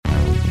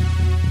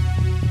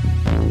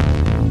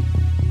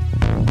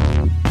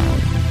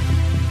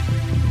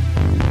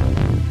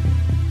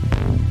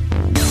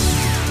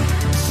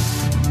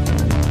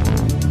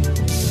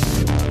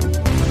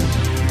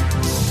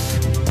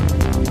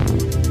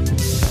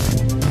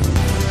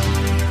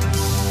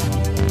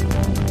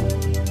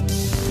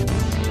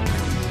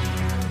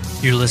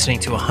You're listening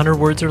to 100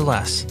 Words or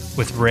Less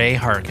with Ray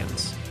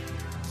Harkins.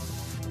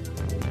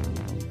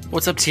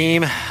 What's up,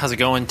 team? How's it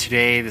going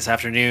today, this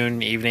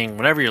afternoon, evening,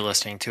 whenever you're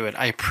listening to it?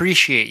 I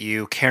appreciate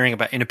you caring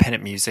about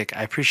independent music.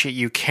 I appreciate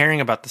you caring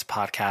about this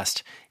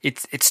podcast.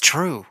 It's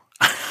true.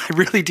 I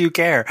really do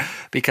care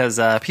because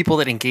people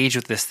that engage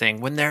with this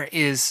thing, when there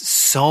is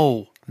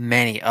so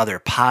many other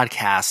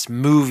podcasts,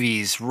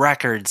 movies,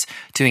 records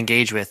to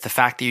engage with, the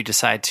fact that you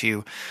decide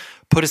to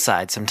put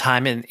aside some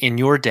time in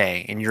your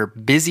day, in your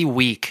busy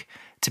week,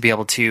 to be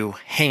able to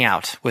hang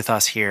out with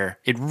us here,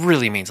 it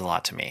really means a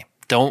lot to me.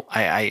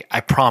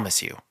 I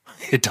promise you,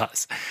 it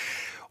does.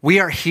 We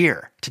are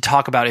here to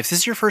talk about, if this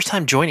is your first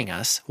time joining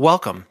us,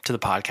 welcome to the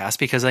podcast,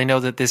 because I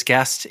know that this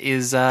guest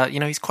is,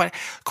 he's quite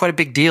a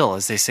big deal,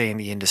 as they say in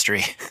the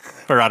industry.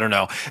 Or I don't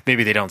know,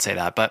 maybe they don't say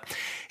that, but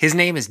his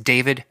name is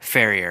David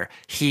Farrier.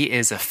 He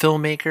is a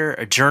filmmaker,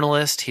 a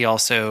journalist. He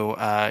also,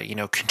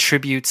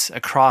 contributes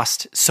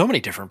across so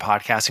many different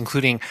podcasts,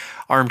 including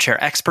Armchair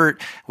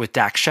Expert with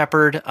Dax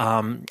Shepard,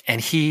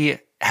 and he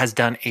has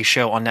done a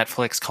show on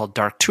Netflix called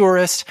Dark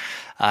Tourist.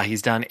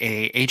 He's done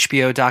a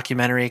HBO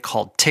documentary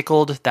called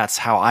Tickled. That's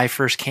how I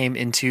first came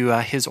into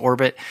his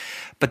orbit,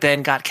 but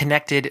then got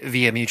connected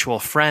via mutual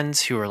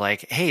friends who were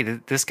like, hey,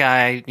 this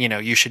guy,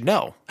 you should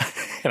know.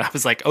 And I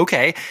was like,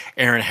 okay,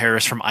 Aaron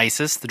Harris from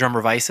ISIS, the drummer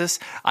of ISIS,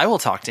 I will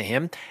talk to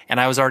him. And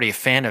I was already a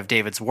fan of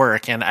David's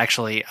work. And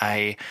actually,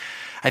 I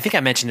think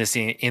I mentioned this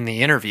in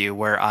the interview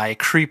where I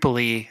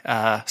creepily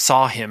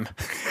saw him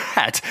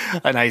at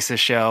an ISIS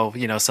show,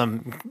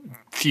 some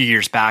few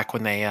years back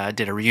when they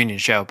did a reunion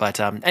show. But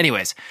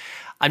anyways,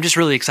 I'm just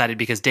really excited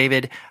because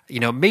David,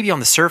 maybe on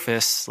the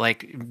surface,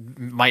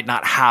 might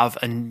not have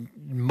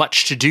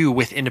much to do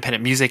with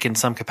independent music in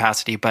some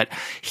capacity, but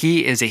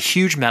he is a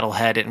huge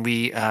metalhead, and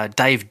we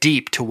dive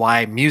deep to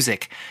why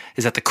music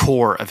is at the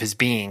core of his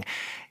being.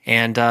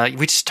 And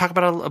we just talk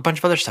about a bunch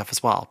of other stuff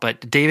as well.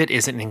 But David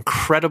is an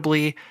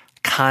incredibly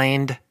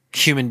kind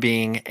human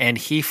being, and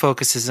he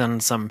focuses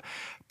on some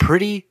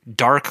pretty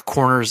dark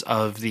corners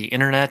of the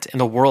internet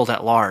and the world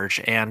at large.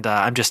 And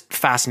I'm just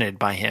fascinated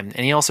by him.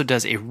 And he also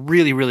does a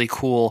really, really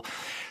cool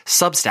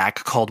Substack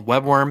called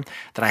Webworm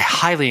that I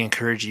highly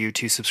encourage you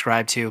to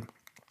subscribe to,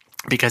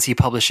 because he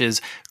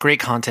publishes great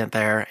content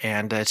there.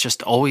 And it's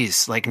just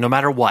always no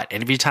matter what.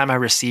 And every time I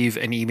receive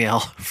an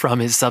email from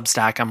his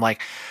Substack, I'm like,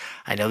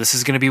 I know this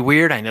is going to be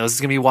weird. I know this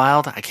is going to be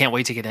wild. I can't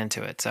wait to get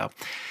into it. So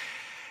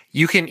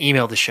you can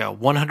email the show,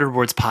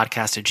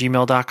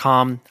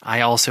 100wordspodcast@gmail.com.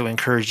 I also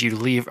encourage you to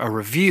leave a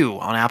review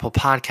on Apple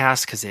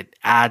Podcasts because it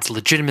adds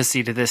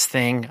legitimacy to this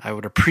thing. I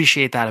would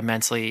appreciate that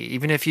immensely.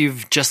 Even if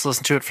you've just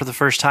listened to it for the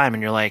first time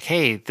and you're like,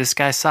 hey, this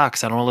guy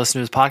sucks, I don't want to listen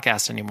to his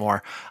podcast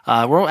anymore.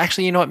 Well,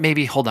 actually, you know what?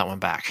 Maybe hold that one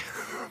back.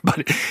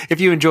 But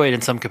if you enjoy it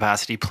in some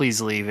capacity, please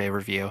leave a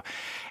review.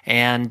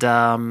 And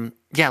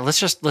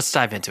let's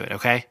dive into it,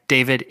 okay?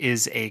 David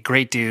is a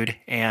great dude,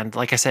 and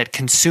like I said,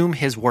 consume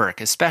his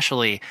work,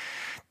 especially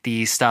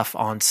the stuff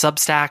on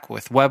Substack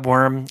with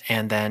Webworm,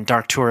 and then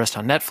Dark Tourist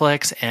on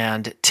Netflix,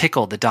 and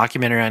Tickled, the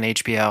documentary on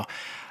HBO.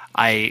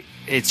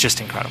 It's just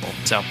incredible.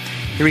 So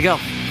here we go.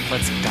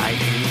 Let's dive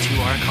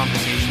into our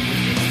conversation with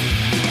David.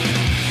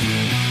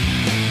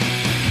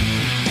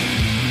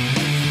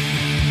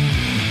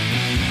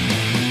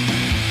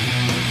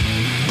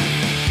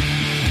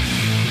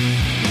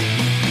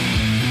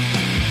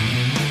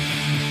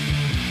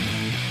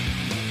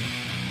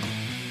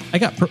 I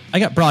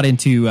got brought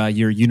into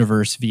your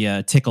universe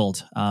via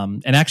Tickled,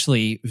 and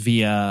actually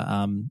via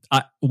I'm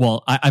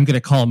going to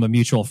call him a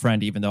mutual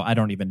friend, even though I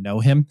don't even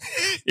know him.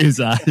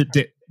 Is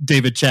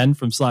David Chen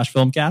from Slash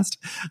Filmcast?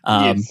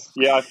 Yes,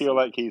 yeah, I feel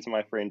like he's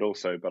my friend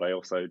also, but I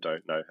also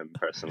don't know him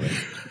personally.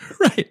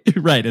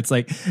 Right. It's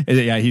like,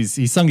 yeah,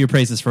 he's sung your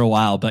praises for a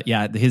while, but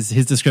yeah,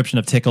 his description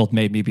of Tickled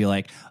made me be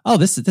like, oh,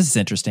 this is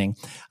interesting.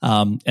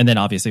 And then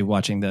obviously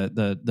watching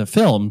the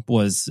film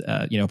was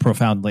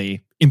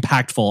profoundly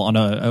impactful on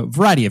a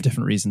variety of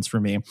different reasons for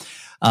me.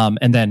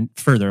 And then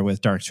further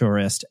with Dark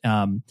Tourist.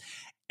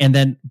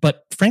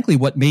 But frankly,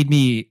 what made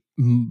me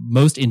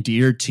most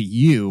endeared to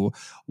you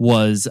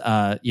was,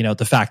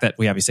 the fact that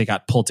we obviously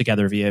got pulled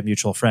together via a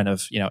mutual friend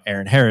of,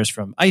 Aaron Harris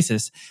from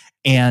ISIS.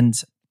 And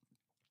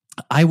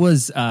I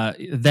was,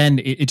 then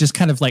it just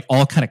kind of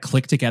all kind of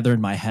clicked together in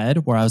my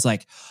head where I was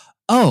like,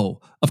 oh,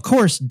 of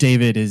course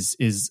David is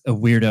a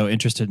weirdo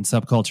interested in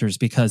subcultures,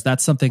 because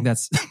that's something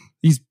that's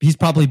he's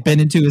probably been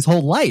into his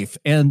whole life.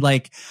 And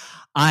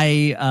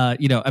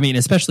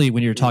especially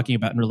when you're talking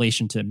about in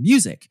relation to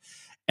music.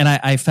 And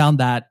I found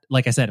that,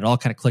 like I said, it all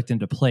kind of clicked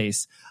into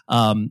place.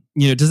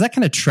 Does that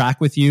kind of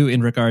track with you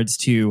in regards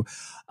to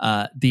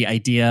the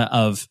idea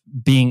of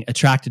being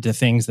attracted to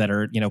things that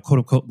are, quote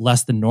unquote,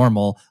 less than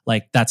normal?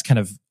 Like that's kind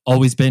of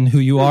always been who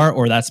you are,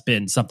 or that's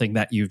been something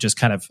that you've just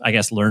kind of, I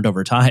guess, learned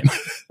over time?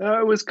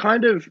 It was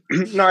kind of,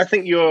 no, I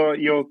think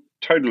you're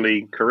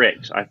totally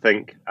correct. I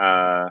think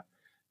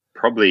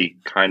probably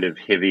kind of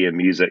heavier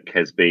music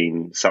has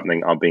been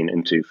something I've been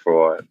into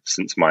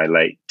since my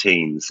late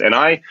teens. And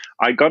I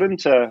got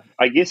into,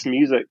 I guess,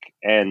 music,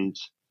 and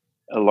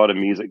a lot of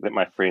music that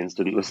my friends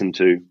didn't listen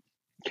to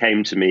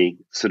came to me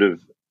sort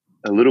of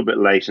a little bit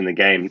late in the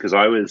game, because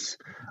I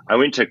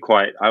went to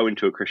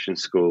a Christian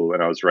school,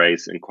 and I was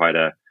raised in quite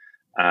a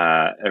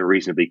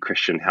reasonably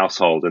Christian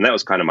household, and that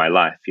was kind of my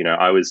life.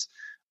 I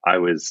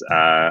was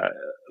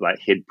like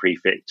head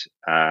prefect,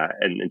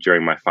 and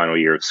during my final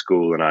year of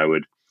school, and I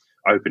would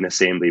open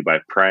assembly by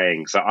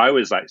praying. So I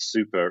was like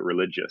super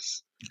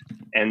religious.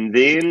 And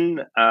then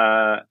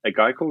a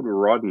guy called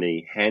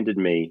Rodney handed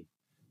me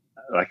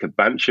like a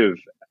bunch of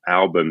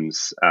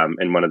albums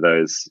in one of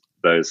those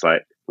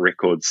like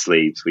record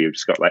sleeves where you've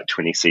just got like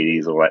 20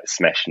 CDs all like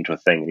smashed into a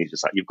thing, and he's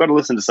just like, "You've got to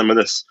listen to some of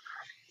this."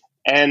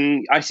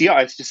 And I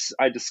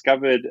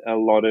discovered a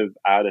lot of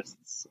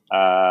artists,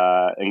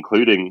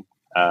 including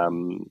a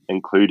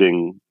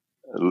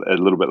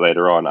little bit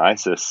later on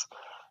ISIS,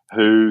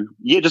 who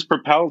just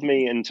propelled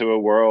me into a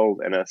world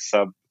and a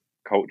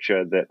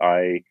subculture that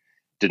I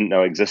didn't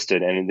know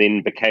existed, and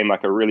then became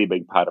like a really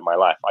big part of my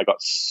life.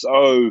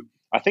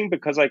 I think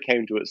because I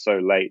came to it so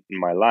late in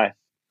my life,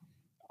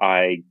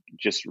 I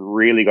just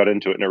really got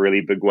into it in a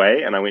really big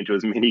way, and I went to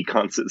as many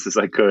concerts as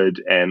I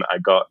could, and I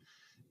got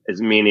as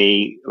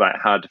many like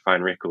hard to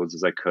find records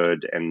as I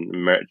could, and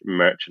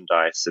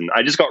merchandise, and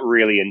I just got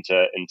really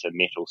into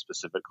metal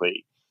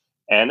specifically.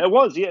 And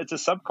it's a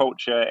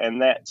subculture,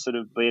 and that sort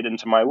of bled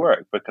into my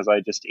work, because I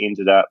just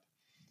ended up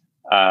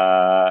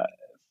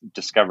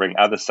discovering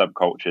other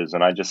subcultures,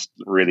 and I just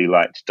really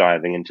liked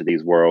diving into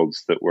these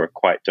worlds that were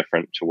quite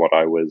different to what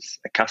I was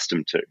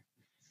accustomed to.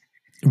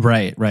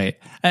 Right.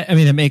 I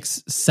mean, it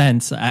makes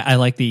sense. I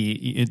like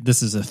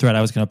this is a thread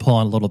I was going to pull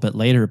on a little bit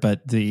later,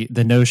 but the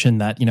notion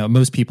that,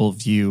 most people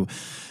view,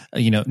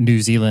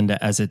 New Zealand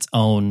as its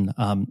own,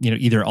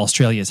 either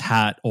Australia's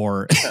hat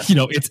or,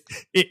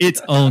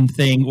 its own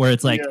thing, where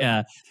it's like,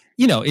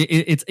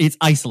 it's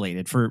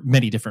isolated for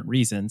many different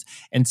reasons.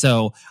 And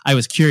so I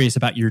was curious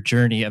about your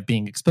journey of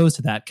being exposed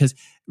to that, because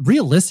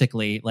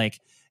realistically,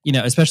 like,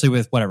 especially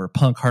with whatever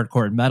punk,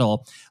 hardcore, and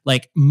metal,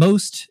 like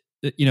most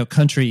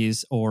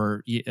countries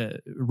or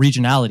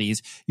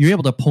regionalities, you're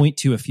able to point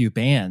to a few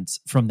bands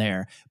from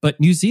there. But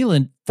New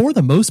Zealand, for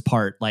the most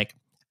part, like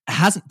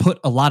hasn't put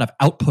a lot of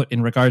output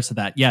in regards to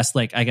that. Yes,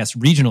 like I guess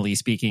regionally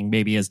speaking,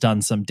 maybe has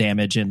done some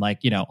damage in like,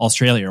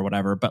 Australia or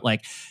whatever, but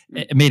like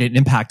it made an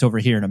impact over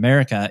here in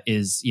America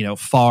is,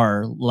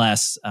 far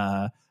less,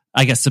 I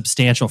guess,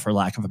 substantial, for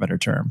lack of a better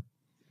term.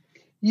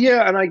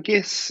 Yeah. And I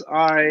guess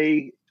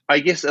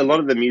a lot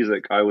of the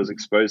music I was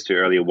exposed to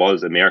earlier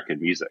was American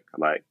music.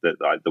 Like that,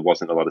 there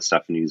wasn't a lot of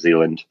stuff in New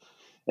Zealand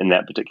in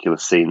that particular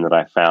scene that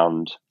I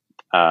found,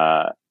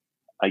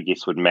 I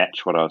guess, would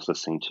match what I was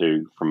listening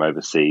to from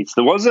overseas.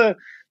 There's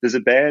a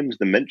band,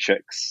 the Mint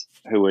Chicks,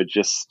 who are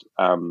just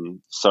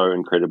so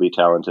incredibly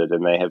talented,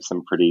 and they have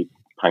some pretty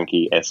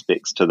punky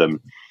aspects to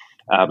them.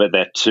 But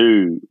they're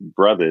two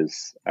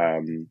brothers,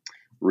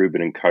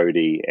 Ruben and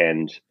Cody,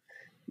 and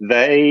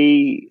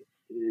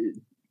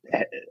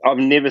I've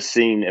never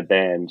seen a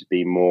band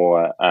be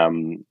more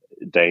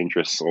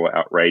dangerous or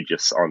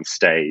outrageous on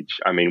stage.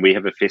 I mean, we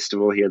have a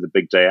festival here, the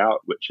Big Day Out,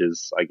 which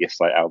is, I guess,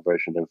 like our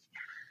version of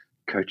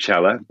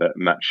Coachella, but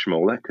much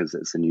smaller because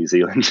it's in New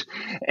Zealand.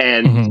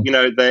 And,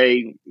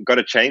 they got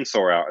a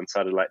chainsaw out and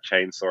started like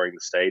chainsawing the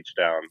stage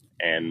down.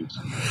 And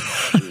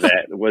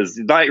that was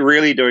like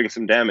really doing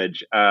some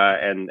damage.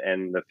 And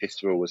the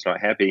festival was not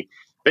happy.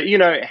 But,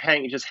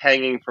 just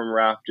hanging from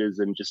rafters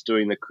and just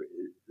doing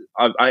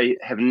I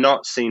have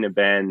not seen a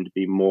band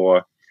be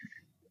more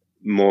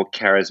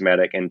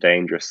charismatic and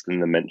dangerous than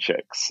the Mint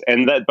Chicks.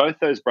 And that both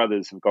those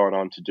brothers have gone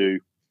on to do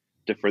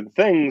different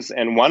things.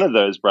 And one of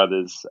those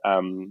brothers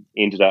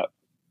ended up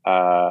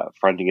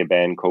fronting a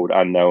band called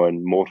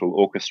Unknown Mortal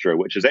Orchestra,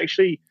 which is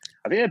actually,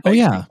 I think they're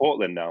based in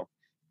Portland now.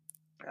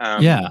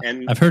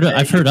 And I've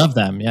heard of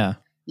them. Yeah.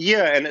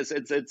 Yeah, and it's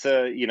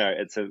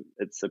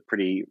a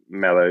pretty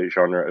mellow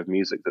genre of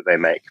music that they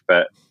make.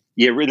 But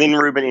yeah, then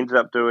Ruben ended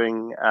up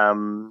doing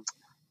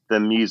the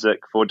music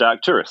for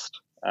Dark Tourist,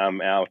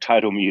 our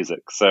title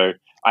music. So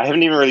I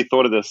haven't even really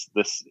thought of this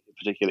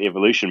particular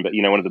evolution, but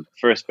one of the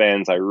first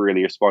bands I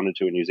really responded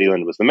to in New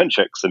Zealand was the Mint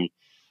Chicks, and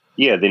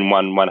then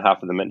one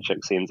half of the Mint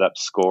Chicks ends up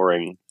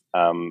scoring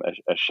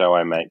a show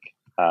I make.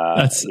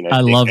 I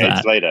love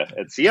that. Later,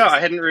 I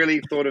hadn't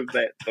really thought of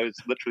that. Those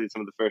literally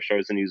some of the first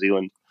shows in New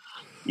Zealand.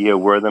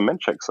 Were the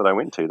Mint Chicks that I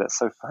went to. That's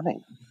so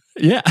funny.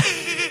 Yeah.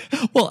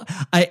 Well,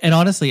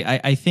 honestly,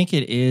 I think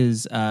it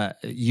is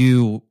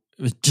you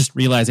just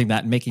realizing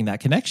that and making that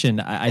connection.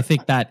 I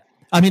think that,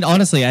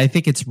 honestly, I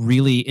think it's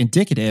really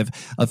indicative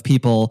of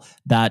people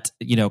that,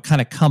 kind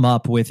of come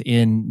up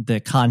within the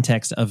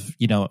context of,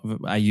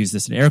 I use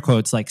this in air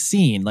quotes, like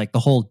scene, like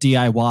the whole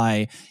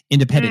DIY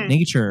independent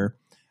nature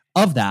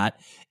of that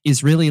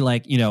is really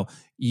like,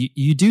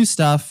 you do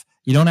stuff.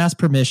 You don't ask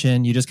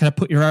permission. You just kind of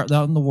put your art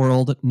out in the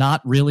world,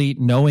 not really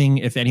knowing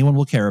if anyone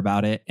will care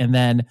about it. And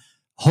then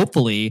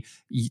hopefully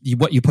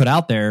what you put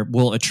out there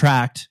will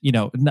attract,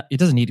 it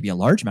doesn't need to be a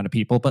large amount of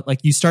people, but like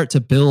you start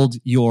to build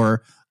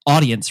your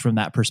audience from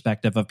that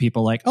perspective of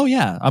people like, oh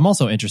yeah, I'm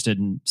also interested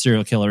in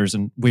serial killers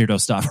and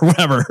weirdo stuff or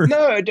whatever.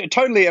 No,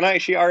 totally. And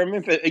actually, I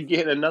remember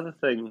again another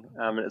thing,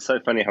 and it's so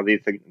funny how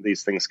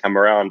these things come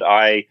around.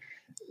 I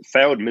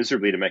failed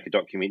miserably to make a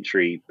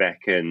documentary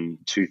back in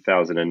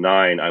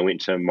 2009. I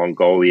went to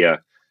Mongolia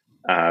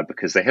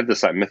because they have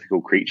this like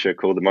mythical creature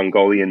called the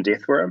Mongolian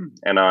death worm,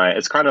 and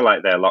it's kind of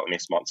like their Loch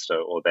Ness monster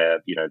or their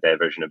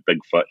version of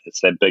Bigfoot.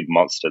 It's that big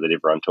monster that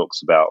everyone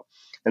talks about.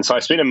 And so I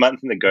spent a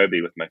month in the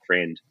Gobi with my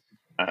friend.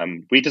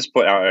 We just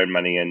put our own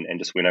money in and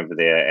just went over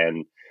there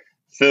and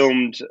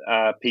filmed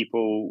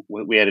people.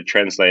 We had a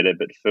translator,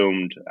 but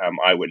filmed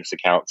eyewitness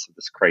accounts of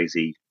this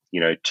crazy,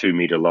 2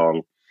 meter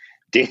long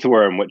death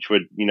worm, which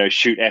would,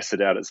 shoot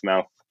acid out its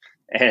mouth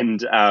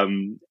and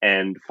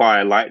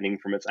fire lightning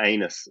from its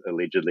anus,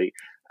 allegedly.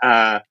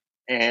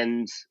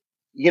 And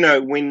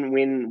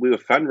when we were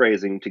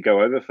fundraising to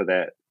go over for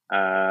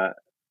that,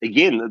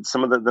 again,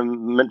 some of the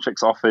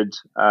Mintrix offered,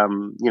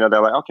 they're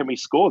like, "Oh, can we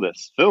score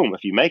this film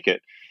if you make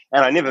it?"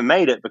 And I never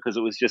made it because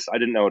it was just, I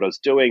didn't know what I was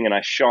doing. And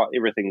I shot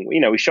everything,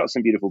 we shot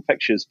some beautiful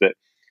pictures, but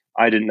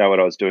I didn't know what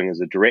I was doing as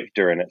a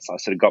director. And I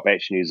sort of got back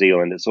to New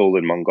Zealand. It's all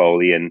in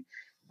Mongolian.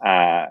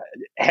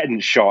 Hadn't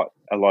shot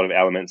a lot of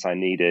elements I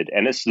needed.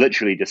 And it's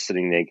literally just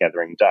sitting there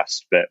gathering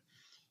dust. But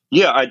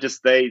yeah,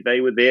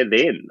 they were there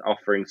then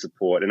offering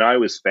support. And I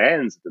was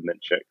fans of the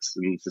Mintrix,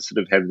 and to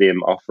sort of have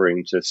them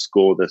offering to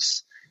score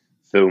this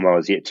film I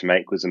was yet to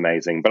make was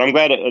amazing. But I'm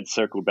glad it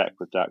circled back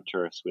with Dark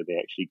Tourist, where they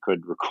actually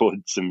could record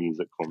some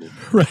music for me.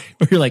 Right.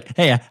 Where you're like,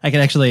 hey, I can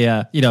actually,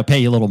 pay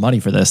you a little money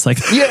for this. Like,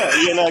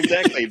 yeah,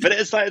 exactly. But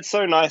it's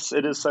so nice.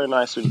 It is so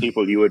nice when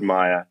people you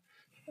admire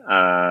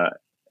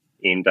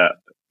end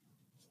up,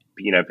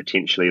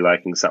 potentially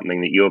liking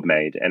something that you've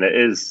made. And it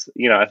is,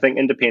 I think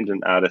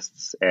independent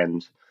artists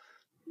and,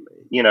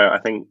 I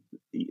think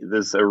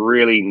there's a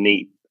really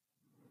neat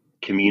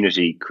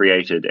community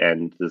created,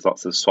 and there's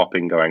lots of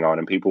swapping going on,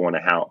 and people want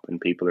to help,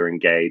 and people are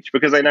engaged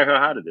because they know how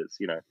hard it is,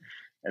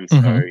 and so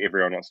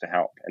everyone wants to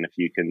help. And if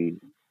you can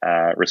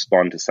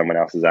respond to someone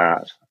else's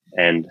art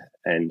and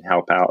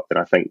help out, then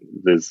I think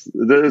there's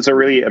a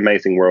really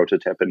amazing world to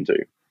tap into.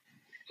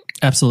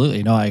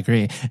 Absolutely. No, I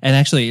agree. And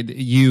actually,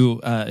 you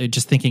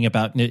just thinking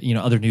about,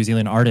 other New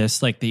Zealand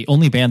artists, like the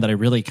only band that I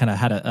really kind of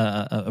had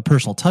a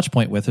personal touch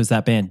point with was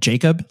that band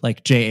Jacob,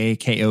 like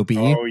Jakob.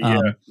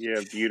 Oh,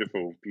 yeah.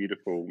 Beautiful,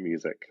 beautiful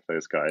music,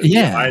 those guys.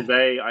 Yeah.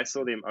 I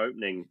saw them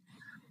opening.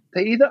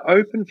 They either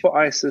opened for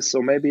ISIS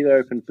or maybe they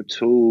opened for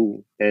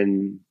Tool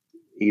in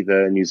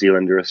either New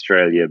Zealand or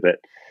Australia. But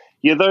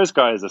yeah, those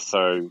guys the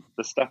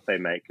stuff they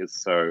make is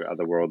so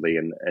otherworldly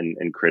and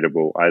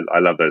incredible. I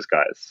love those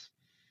guys.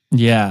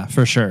 Yeah,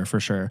 for sure.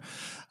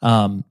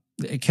 And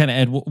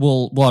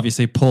we'll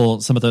obviously pull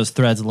some of those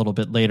threads a little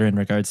bit later in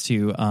regards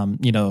to,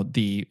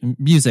 the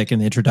music and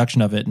the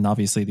introduction of it, and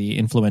obviously the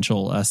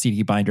influential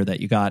CD binder that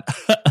you got.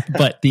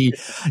 But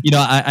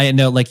I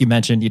know, like you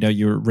mentioned,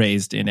 you were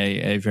raised in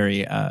a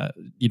very,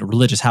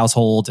 religious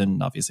household,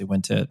 and obviously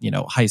went to,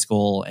 high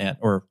school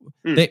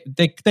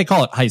they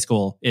call it high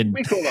school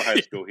we call it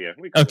high school here.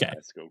 We call it high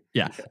school.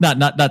 Yeah. Okay.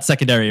 Not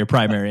secondary or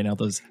primary and all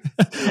those.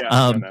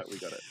 Yeah, we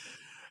got it.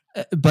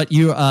 But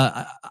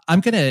I'm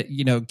gonna,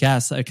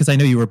 guess, because I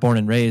know you were born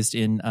and raised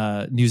in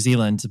New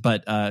Zealand.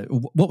 But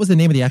what was the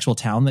name of the actual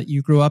town that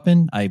you grew up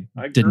in? I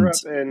grew up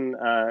in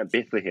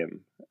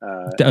Bethlehem.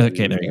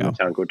 Okay, there you go. A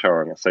town called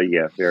Tauranga. So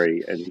yeah,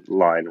 very in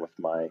line with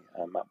my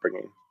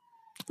upbringing.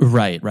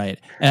 Right.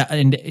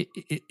 And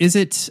is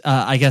it,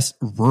 I guess,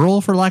 rural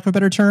for lack of a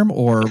better term,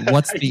 or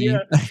what's the?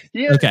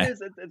 Yeah. Okay. It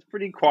is. It's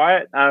pretty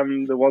quiet.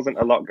 There wasn't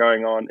a lot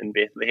going on in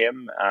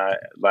Bethlehem.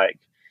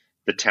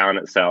 The town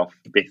itself,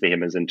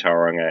 Bethlehem, is in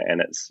Tauranga, and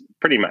it's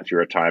pretty much a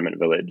retirement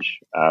village.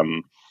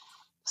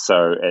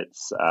 So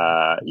it's,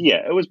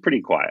 it was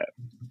pretty quiet.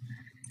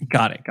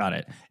 Got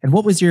it. And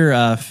what was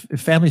your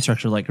family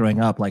structure like growing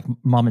up? Like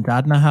mom and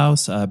dad in the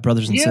house,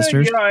 brothers and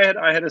sisters? Yeah,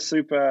 I had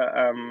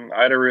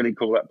a really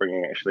cool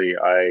upbringing, actually.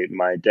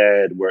 My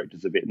dad worked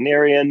as a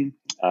veterinarian,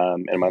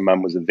 and my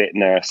mum was a vet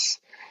nurse.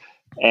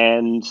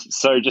 And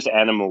so just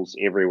animals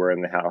everywhere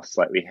in the house.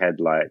 Like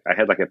I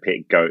had a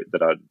pet goat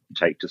that I'd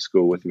take to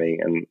school with me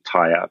and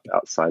tie up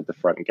outside the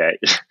front gate.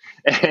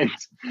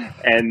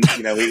 and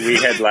we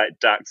had like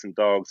ducks and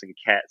dogs and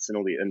cats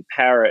and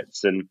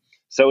parrots. And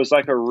so it was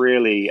like a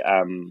really,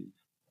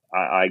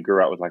 I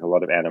grew up with like a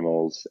lot of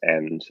animals,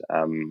 and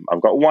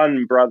I've got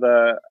one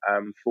brother,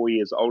 4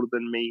 years older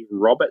than me,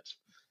 Robert.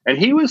 And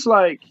he was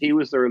the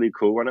really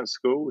cool one at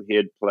school.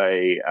 He'd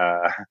play,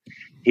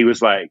 he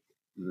was like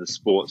the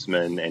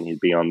sportsman, and he'd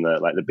be on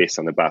the best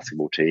on the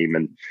basketball team,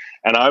 and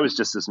I was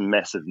just this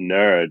massive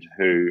nerd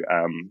who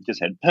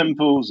just had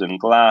pimples and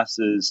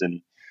glasses,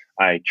 and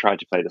I tried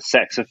to play the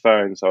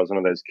saxophone, so I was one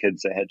of those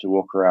kids that had to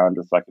walk around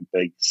with like a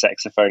big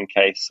saxophone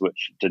case,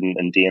 which didn't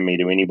endear me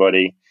to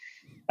anybody.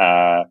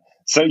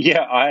 So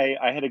yeah,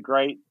 I had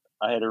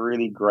a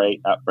really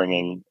great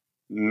upbringing,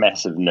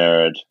 massive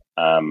nerd,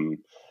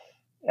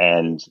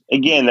 And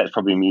again, that's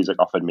probably music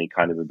offered me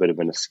kind of a bit of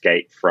an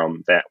escape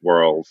from that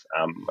world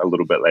a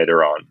little bit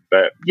later on.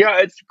 But yeah,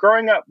 it's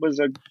growing up was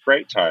a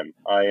great time.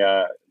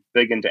 I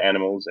big into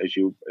animals,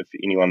 if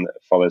anyone that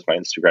follows my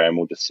Instagram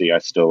will just see I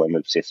still am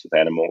obsessed with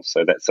animals.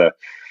 So that's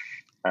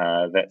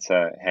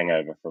a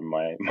hangover from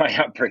my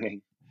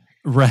upbringing.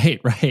 Right.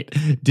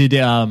 Did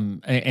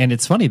and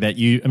it's funny that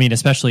I mean,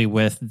 especially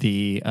with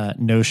the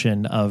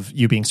notion of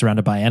you being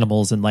surrounded by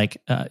animals, and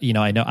like, I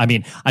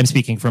mean, I'm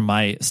speaking from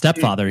my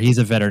stepfather. He's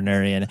a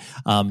veterinarian,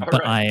 but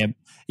right. I am.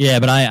 Yeah,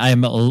 but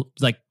I'm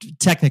like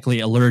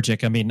technically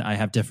allergic. I mean, I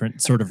have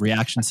different sort of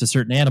reactions to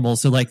certain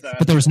animals. So like,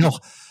 but there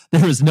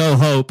was no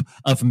hope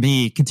of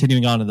me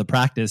continuing on in the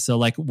practice. So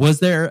like, was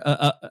there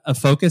a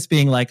focus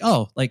being like,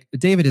 oh, like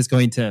David is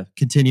going to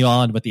continue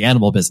on with the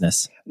animal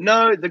business?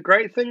 No, the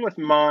great thing with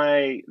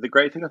my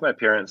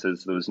parents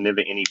is there was never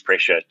any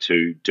pressure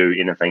to do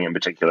anything in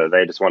particular.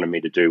 They just wanted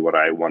me to do what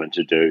I wanted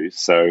to do.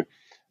 So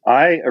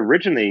I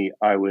did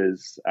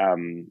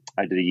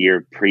a year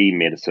of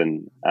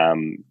pre-medicine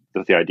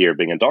with the idea of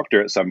being a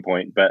doctor at some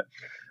point. But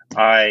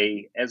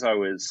as I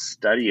was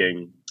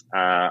studying,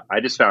 I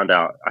just found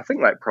out, I think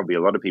like probably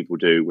a lot of people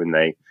do when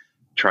they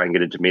try and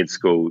get into med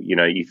school,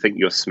 you think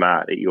you're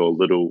smart at your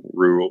little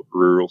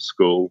rural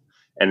school,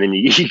 and then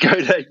you go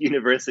to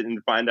university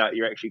and find out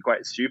you're actually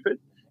quite stupid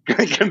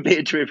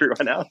compared to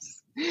everyone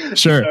else.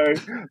 Sure.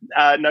 So,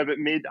 no, but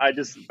I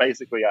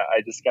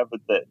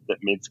discovered that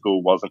med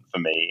school wasn't for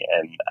me,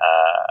 and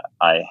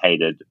I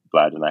hated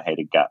blood and I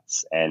hated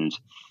guts. And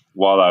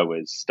while I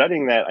was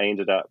studying that, I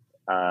ended up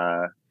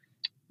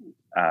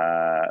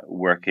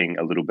working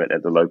a little bit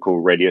at the local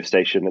radio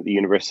station at the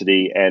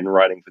university and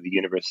writing for the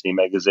university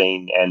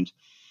magazine. And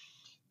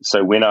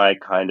so when I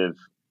kind of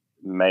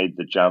made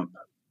the jump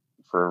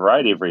for a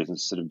variety of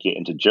reasons to sort of get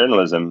into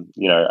journalism,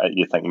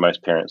 you think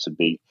most parents would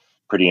be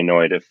pretty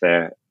annoyed if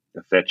their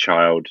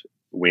child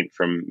went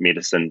from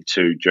medicine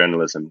to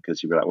journalism,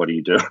 because you'd be like, what are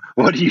you doing?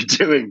 What are you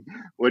doing?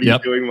 What are you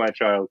doing, my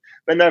child?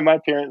 But no, my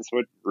parents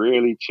would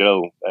really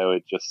chill. They were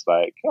just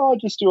like, oh,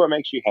 just do what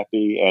makes you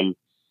happy. And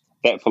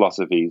that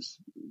philosophy's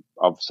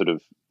of sort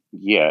of,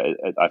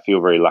 I feel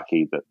very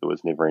lucky that there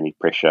was never any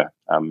pressure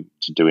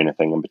to do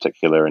anything in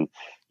particular. And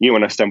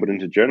when I stumbled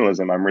into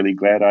journalism, I'm really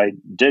glad I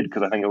did,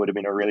 because I think I would have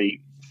been a really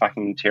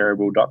fucking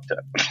terrible doctor.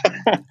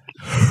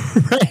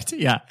 Right.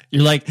 Yeah.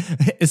 You're like,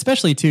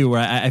 especially too, where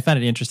I find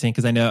it interesting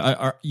because I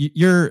know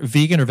you're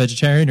vegan or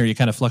vegetarian, or you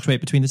kind of fluctuate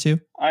between the two?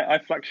 I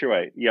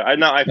fluctuate. Yeah.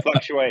 I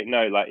fluctuate.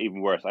 No, like even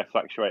worse. I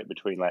fluctuate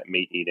between like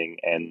meat eating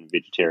and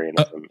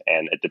vegetarianism.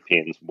 And it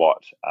depends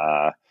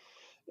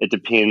it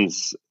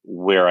depends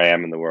where I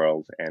am in the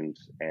world and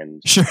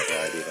sure. a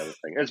variety of other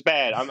things. It's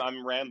bad.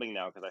 I'm rambling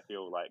now because I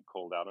feel like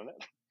called out on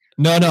it.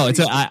 No, it's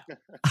I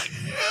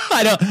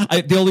know.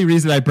 The only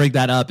reason I bring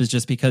that up is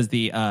just because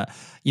there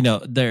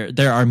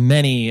are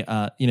many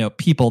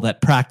people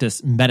that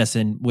practice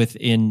medicine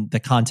within the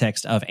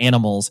context of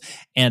animals,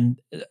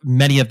 and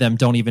many of them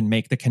don't even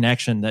make the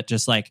connection that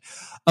just like,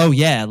 oh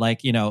yeah,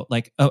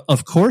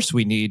 of course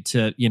we need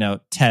to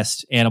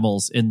test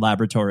animals in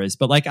laboratories,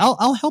 but like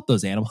I'll help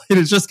those animals.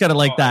 It's just kind of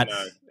like that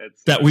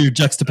weird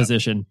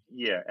juxtaposition.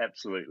 Yeah,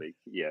 absolutely.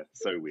 Yeah,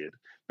 so weird.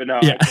 But no,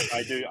 yeah.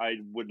 I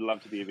would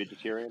love to be a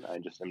vegetarian. I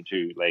just am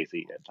too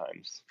lazy at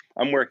times.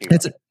 I'm working on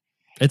it.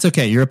 It's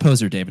okay. You're a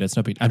poser, David. It's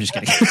no big. I'm just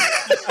kidding.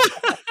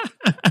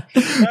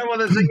 No, well,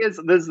 the thing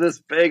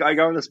is, I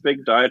go on this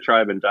big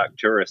diatribe and dark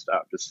tourist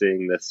after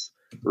seeing this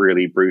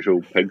really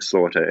brutal pig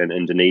slaughter in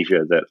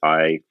Indonesia that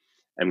I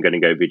am going to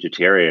go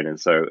vegetarian. And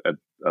so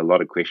a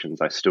lot of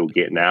questions I still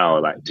get now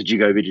are like, did you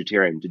go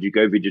vegetarian? Did you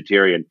go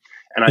vegetarian?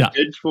 And I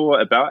did for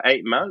about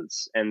 8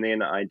 months, and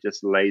then I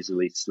just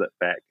lazily slipped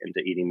back into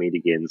eating meat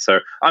again.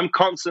 So I'm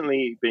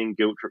constantly being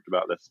guilt-tripped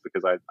about this,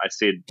 because I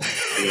said,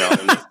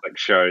 on this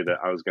show that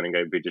I was going to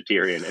go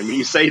vegetarian. And when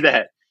you say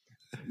that,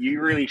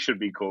 you really should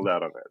be called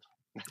out on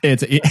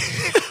it.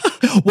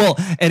 Well,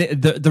 and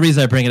the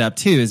reason I bring it up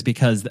too is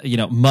because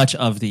much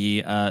of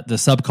the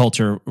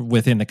subculture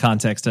within the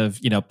context of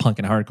punk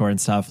and hardcore and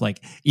stuff,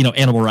 like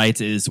animal rights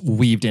is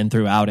weaved in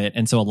throughout it,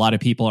 and so a lot of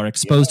people are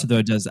exposed to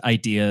those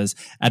ideas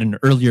at an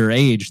earlier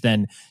age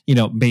than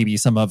maybe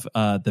some of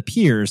the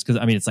peers. Because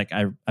I mean, it's like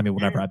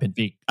whatever. I've been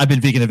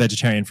vegan and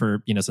vegetarian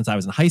for since I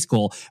was in high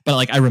school, but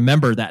like I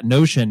remember that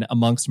notion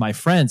amongst my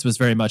friends was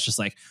very much just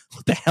like,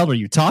 what the hell are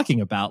you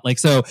talking about? Like,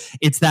 so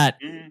it's that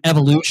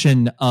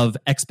evolution of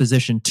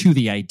exposition to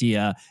the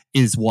idea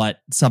is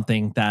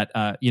something that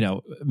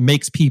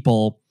makes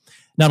people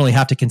not only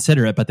have to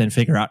consider it, but then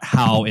figure out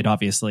how it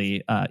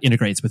obviously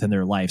integrates within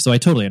their life. So I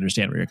totally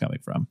understand where you're coming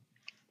from.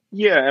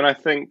 Yeah, and I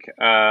think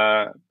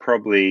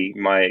probably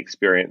my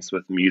experience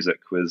with music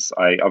was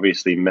I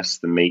obviously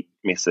missed the meat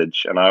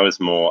message, and I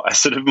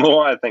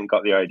think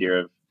got the idea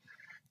of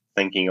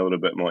thinking a little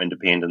bit more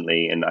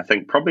independently. And I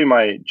think probably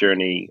my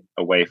journey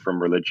away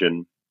from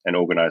religion and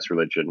organized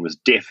religion was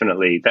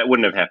definitely, that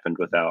wouldn't have happened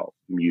without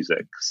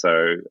music.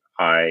 So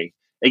I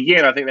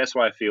think that's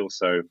why I feel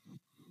so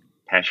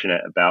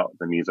passionate about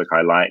the music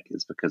I like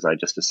is because I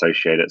just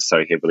associate it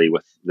so heavily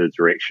with the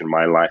direction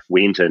my life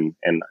went in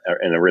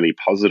a really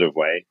positive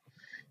way.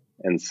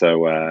 And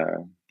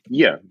so,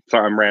 yeah, so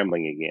I'm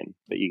rambling again,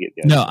 but you get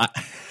the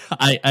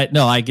idea.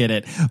 No, I get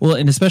it. Well,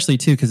 and especially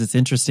too, because it's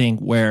interesting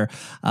where,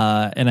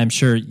 and I'm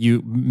sure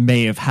you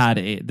may have had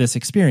this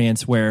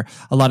experience where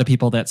a lot of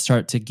people that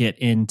start to get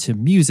into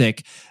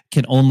music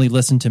can only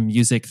listen to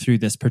music through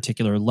this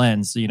particular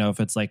lens. You know, if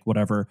it's like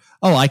whatever,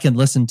 oh, I can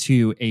listen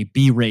to a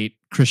B-rate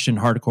Christian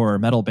hardcore or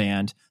metal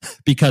band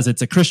because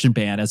it's a Christian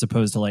band, as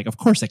opposed to like, of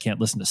course I can't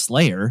listen to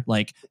Slayer.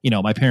 Like, you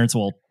know, my parents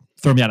will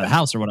throw me out of the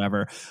house or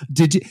whatever.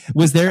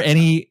 Was there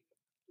any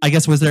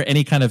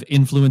kind of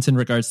influence in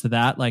regards to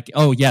that? Like,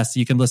 oh yes,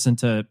 you can listen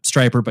to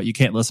Stryper, but you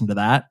can't listen to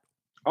that.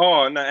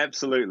 Oh no,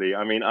 absolutely.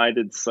 I mean,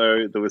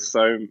 there was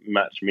so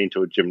much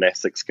mental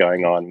gymnastics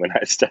going on when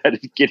I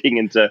started getting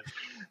into,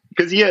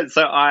 because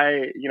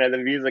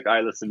the music I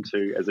listened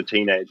to as a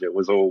teenager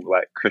was all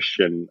like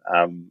Christian,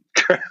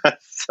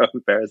 so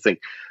embarrassing,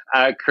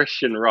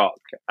 Christian rock.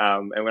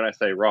 And when I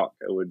say rock,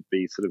 it would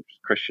be sort of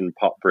Christian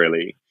pop,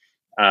 really.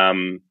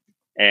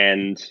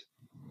 And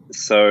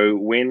so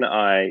when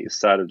I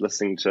started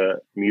listening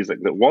to music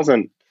that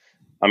wasn't,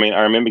 I mean,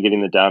 I remember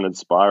getting the Downward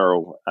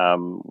Spiral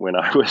when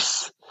I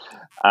was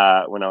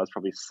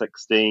probably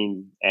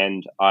 16,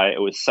 and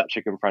it was such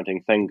a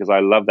confronting thing because I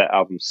love that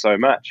album so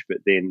much. But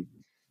then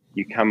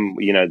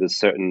there's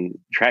certain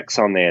tracks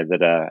on there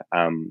that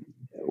are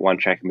one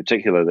track in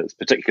particular that's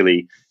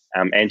particularly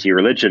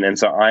anti-religion, and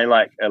so I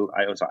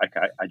was like,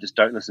 I just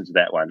don't listen to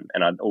that one,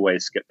 and I'd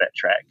always skip that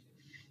track.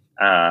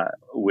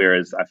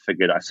 Whereas I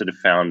figured I sort of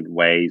found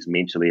ways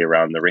mentally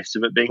around the rest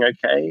of it being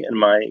okay in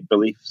my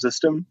belief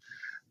system.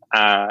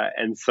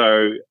 And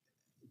so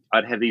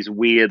I'd have these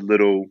weird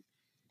little,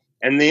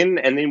 and then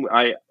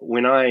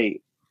when I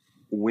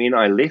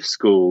left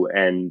school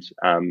and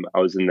I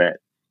was in that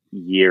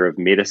year of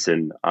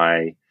medicine,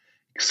 that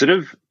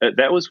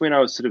was when I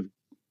was sort of,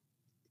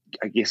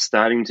 I guess,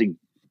 starting to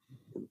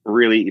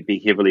really be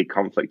heavily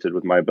conflicted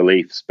with my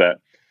beliefs, but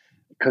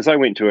because I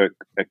went to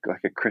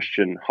a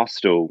Christian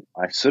hostel,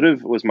 I sort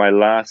of was my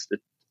last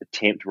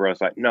attempt where I was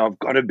like, no, I've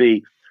got to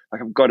be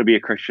a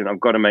Christian. I've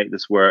got to make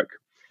this work.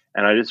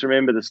 And I just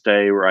remember this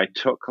day where I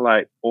took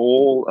a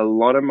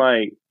lot of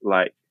my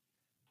like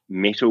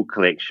metal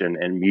collection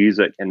and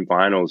music and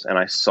vinyls, and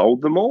I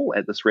sold them all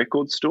at this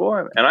record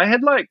store. And I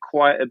had like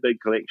quite a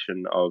big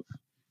collection of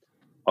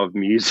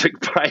music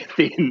by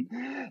then.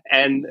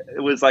 And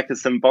it was like a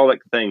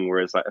symbolic thing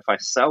where it's like, if I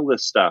sell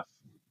this stuff,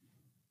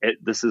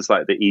 this is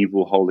like the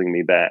evil holding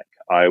me back.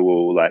 I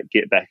will like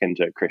get back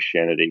into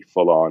Christianity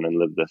full on and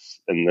live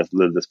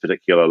this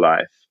particular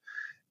life.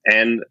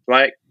 And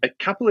like a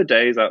couple of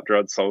days after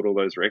I'd sold all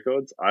those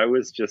records, I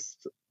was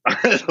just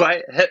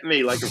like hit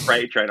me like a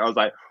freight train. I was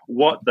like,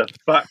 what the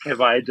fuck have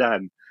I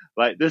done?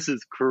 Like, this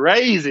is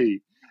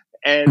crazy.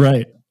 And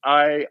right.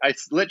 I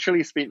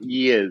literally spent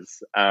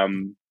years,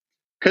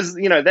 because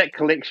that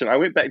collection, I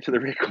went back to the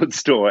record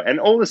store and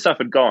all the stuff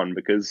had gone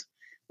because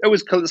it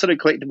was sort of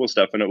collectible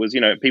stuff, and it was,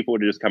 people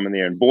would just come in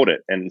there and bought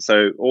it. And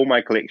so all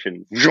my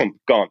collection,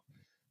 gone.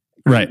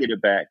 Couldn't get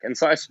it back. And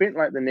so I spent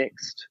like the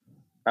next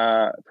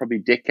probably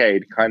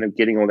decade kind of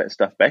getting all that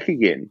stuff back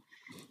again.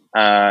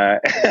 So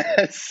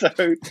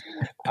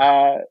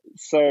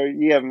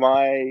yeah,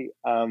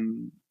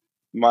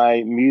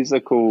 my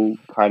musical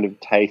kind of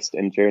taste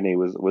and journey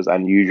was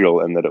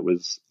unusual in that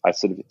I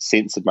sort of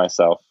censored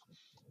myself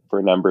for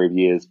a number of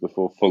years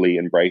before fully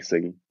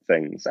embracing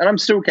things. And I'm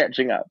still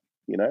catching up.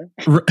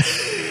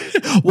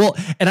 Well,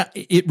 and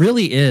it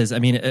really is. I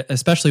mean,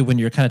 especially when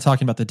you're kind of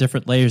talking about the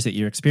different layers that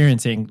you're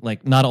experiencing,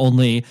 like not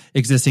only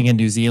existing in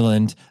New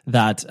Zealand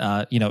that,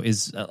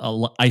 is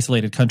an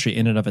isolated country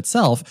in and of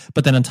itself,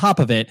 but then on top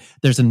of it,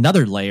 there's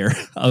another layer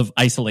of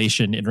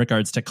isolation in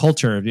regards to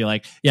culture. You're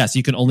like, yes,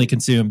 you can only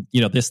consume,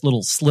 this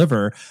little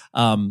sliver,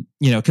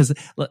 because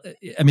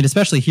I mean,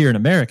 especially here in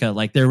America,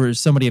 like there were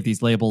so many of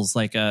these labels,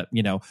 like,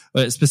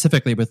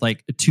 specifically with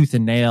like Tooth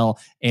and Nail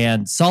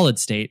and Solid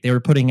State, they were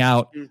putting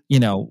out,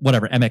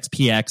 whatever,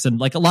 MXPX and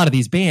like a lot of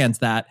these bands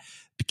that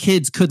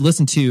kids could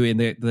listen to in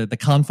the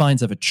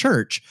confines of a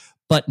church,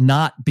 but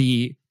not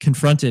be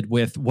confronted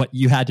with what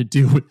you had to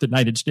do with the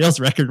Nine Inch Nails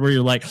record, where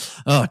you're like,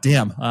 oh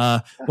damn,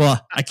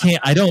 well, I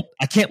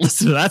can't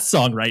listen to that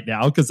song right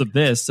now because of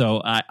this.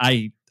 So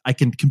I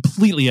can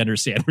completely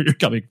understand where you're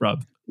coming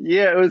from.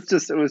 Yeah, it was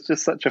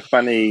just such a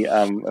funny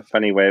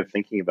way of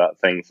thinking about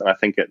things. And I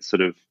think it's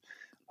sort of,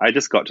 I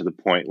just got to the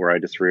point where I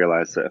just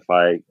realized that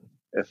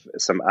if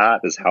some art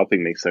is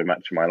helping me so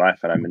much in my life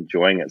and I'm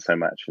enjoying it so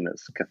much and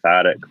it's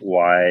cathartic,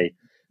 why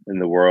in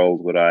the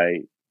world would I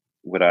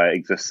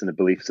exist in a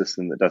belief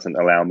system that doesn't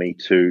allow me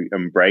to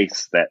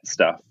embrace that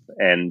stuff?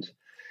 And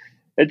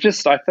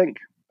I think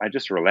I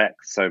just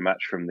relaxed so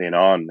much from then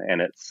on.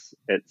 And it's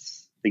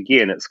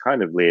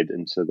kind of led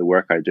into the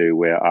work I do,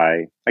 where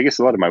I guess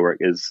a lot of my work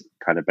is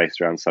kind of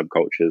based around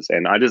subcultures.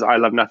 And I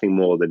love nothing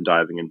more than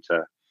diving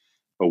into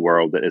a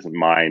world that isn't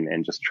mine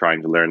and just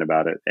trying to learn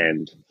about it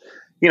and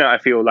I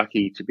feel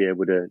lucky to be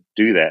able to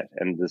do that.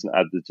 And there's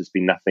just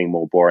been nothing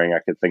more boring I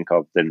could think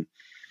of than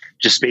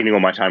just spending all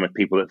my time with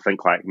people that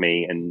think like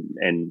me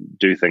and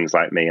do things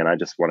like me. And I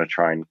just want to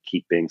try and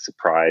keep being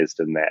surprised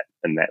in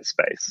that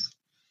space.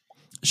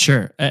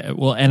 Sure.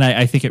 Well, and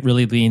I think it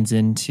really leans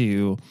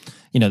into,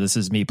 this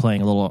is me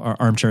playing a little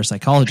armchair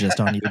psychologist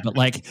on you, but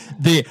like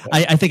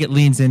I think it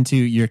leans into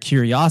your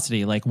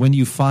curiosity. Like when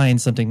you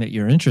find something that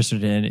you're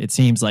interested in, it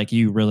seems like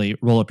you really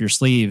roll up your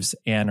sleeves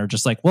and are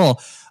just like,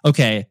 well,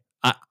 okay,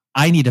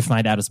 I need to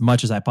find out as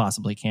much as I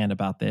possibly can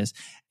about this.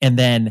 And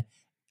then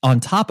on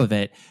top of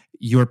it,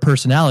 your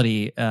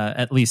personality,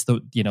 at least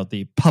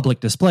the public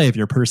display of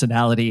your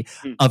personality,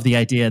 of the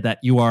idea that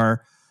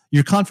you're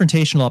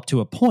confrontational up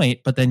to a point,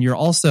 but then you're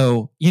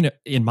also,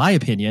 in my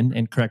opinion,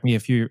 and correct me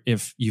if you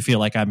feel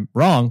like I'm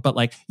wrong, but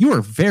like you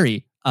are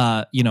very,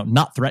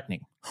 not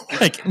threatening.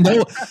 Like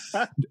no,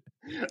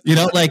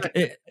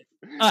 like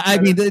I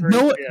mean,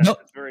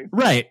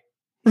 right.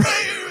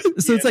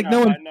 So it's like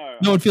no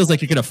one feels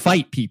like you're going to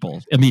fight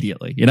people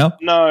immediately, No,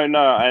 and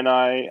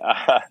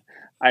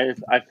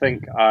I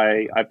think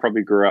I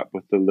probably grew up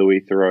with the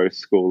Louis Theroux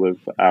school of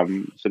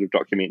sort of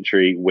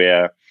documentary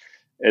where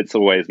it's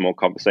always more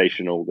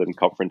conversational than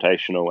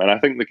confrontational. And I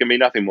think there can be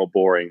nothing more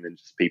boring than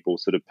just people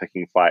sort of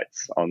picking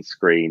fights on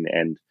screen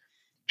and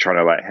trying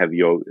to like have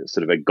your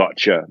sort of a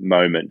gotcha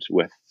moment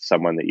with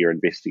someone that you're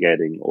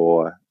investigating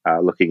or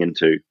looking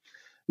into.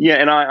 Yeah,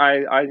 and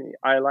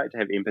I like to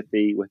have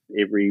empathy with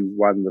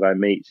everyone that I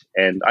meet.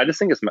 And I just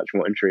think it's much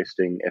more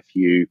interesting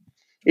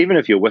even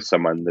if you're with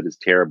someone that is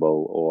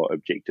terrible or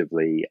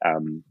objectively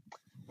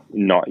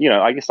not,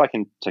 I guess like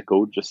in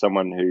Tickled, just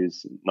someone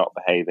who's not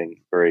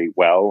behaving very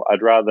well.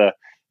 I'd rather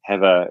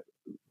have a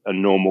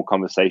normal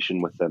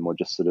conversation with them, or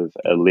just sort of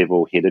a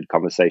level-headed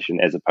conversation,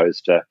 as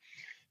opposed to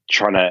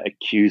trying to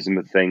accuse them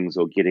of things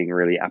or getting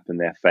really up in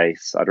their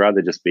face. I'd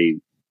rather just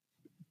be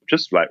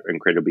like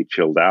incredibly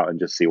chilled out and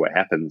just see what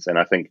happens. And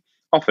I think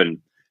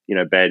often,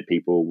 bad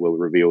people will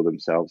reveal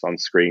themselves on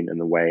screen in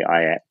the way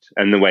I act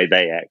and the way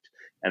they act.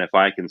 And if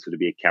I can sort of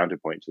be a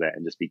counterpoint to that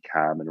and just be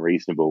calm and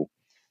reasonable,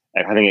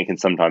 I think it can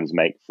sometimes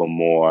make for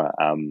more,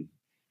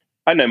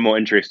 more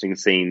interesting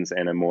scenes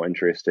and a more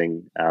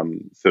interesting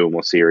film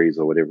or series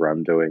or whatever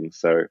I'm doing.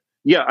 So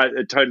yeah,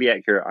 totally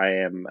accurate.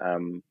 I am.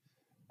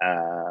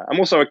 I'm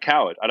also a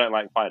coward. I don't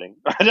like fighting.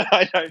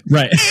 I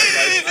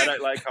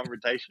don't like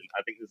confrontation.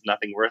 I think there's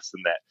nothing worse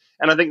than that.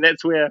 And I think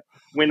that's where,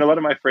 when a lot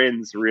of my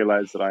friends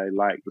realize that I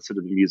like the sort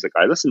of the music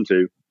I listen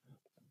to,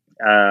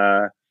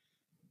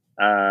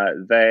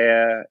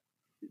 they're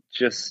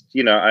just,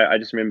 I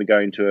just remember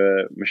going to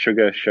a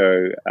Meshuggah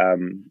show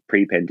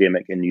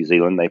pre-pandemic in New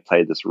Zealand. They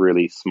played this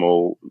really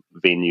small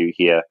venue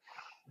here,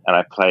 and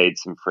I played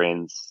some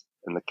friends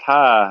in the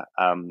car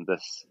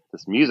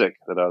this music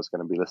that I was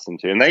going to be listening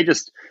to, and they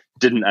just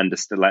didn't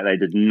understand. Like they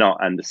did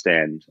not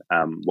understand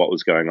what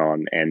was going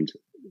on, and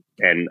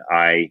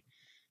I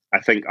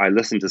think I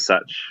listened to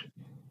such.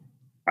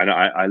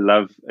 I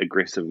love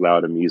aggressive,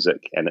 louder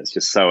music, and it's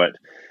just I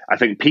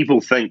think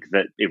people think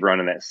that everyone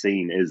in that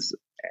scene is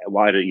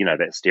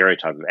that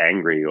stereotype of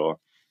angry or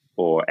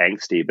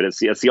angsty, but it's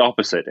the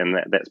opposite, and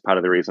that's part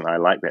of the reason I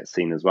like that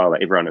scene as well.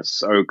 Like everyone is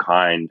so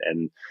kind,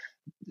 and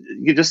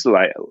you're just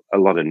like a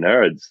lot of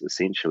nerds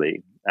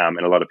essentially,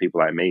 and a lot of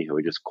people like me who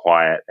are just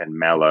quiet and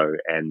mellow,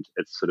 and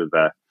it's sort of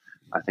I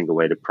think a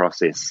way to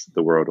process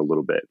the world a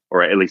little bit,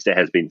 or at least it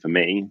has been for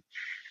me.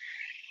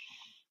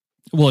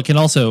 Well, it can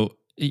also,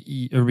 I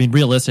mean,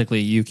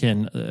 realistically, you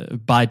can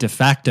by de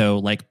facto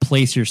like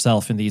place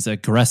yourself in these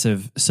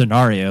aggressive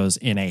scenarios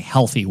in a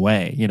healthy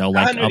way.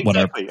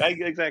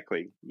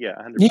 Exactly. Yeah,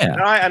 100%.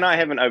 Yeah. And I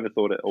haven't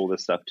overthought all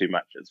this stuff too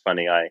much. It's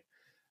funny. I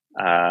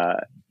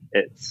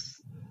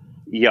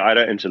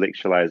don't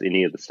intellectualize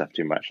any of the stuff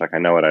too much. Like I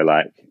know what I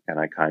like, and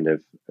I kind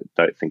of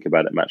don't think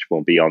about it much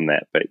more beyond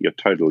that. But you're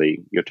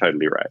totally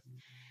right.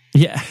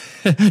 Yeah,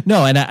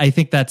 no, and I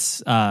think that's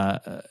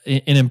an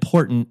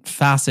important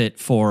facet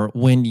for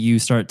when you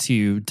start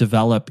to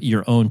develop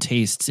your own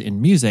tastes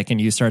in music and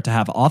you start to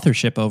have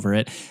authorship over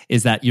it,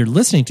 is that you're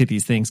listening to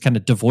these things kind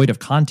of devoid of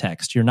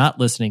context. You're not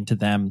listening to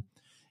them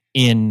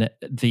in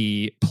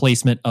the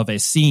placement of a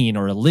scene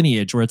or a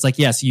lineage where it's like,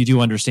 yes, you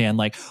do understand,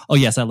 like, oh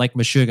yes, I like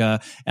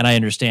Meshuggah, and I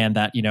understand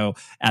that,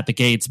 At the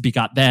Gates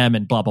begot them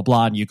and blah, blah,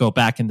 blah, and you go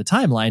back in the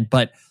timeline,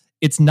 but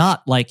it's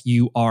not like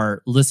you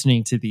are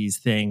listening to these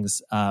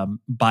things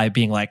by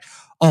being like,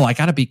 oh, I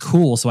got to be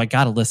cool, so I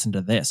got to listen to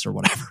this or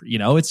whatever.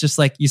 It's just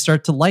like you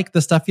start to like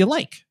the stuff you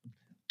like.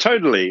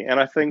 Totally. And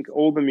I think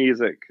all the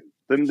music,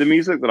 the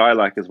music that I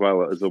like as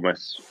well is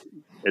almost,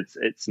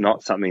 it's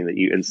not something that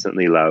you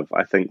instantly love.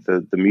 I think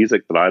the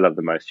music that I love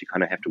the most, you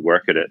kind of have to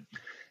work at it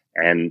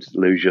and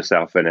lose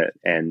yourself in it.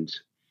 And,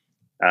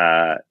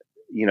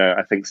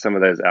 I think some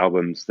of those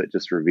albums that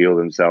just reveal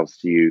themselves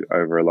to you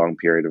over a long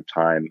period of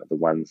time are the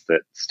ones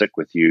that stick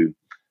with you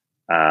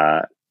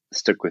the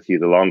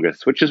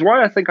longest, which is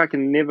why I think I could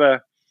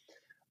never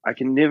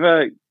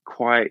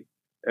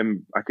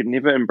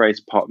embrace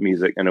pop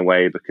music in a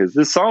way, because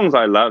there's songs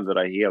I love that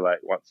I hear like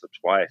once or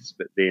twice,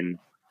 but then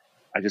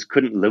I just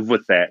couldn't live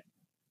with that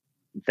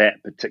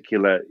that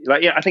particular,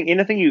 like, yeah, I think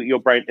anything your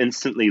brain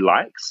instantly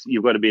likes,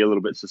 you've got to be a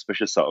little bit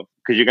suspicious of,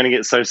 because you're going to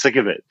get so sick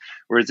of it.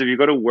 Whereas if you've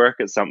got to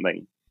work at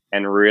something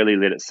and really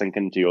let it sink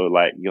into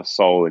your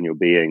soul and your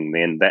being,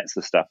 then that's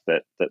the stuff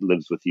that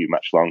lives with you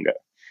much longer.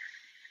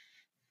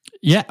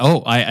 Yeah.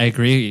 Oh, I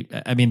agree.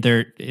 I mean,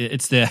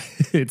 it's the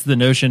it's the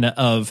notion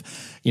of,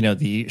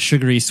 the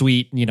sugary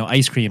sweet,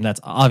 ice cream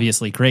that's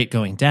obviously great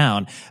going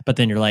down, but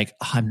then you're like,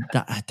 I'm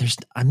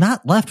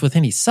not left with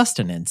any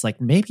sustenance. Like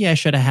maybe I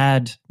should have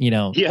had,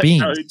 Yeah,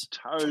 beans.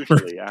 totally.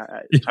 Totally.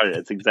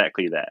 It's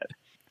exactly that.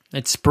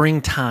 It's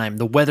springtime.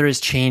 The weather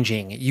is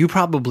changing. You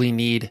probably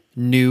need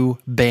new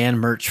band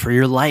merch for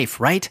your life,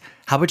 right?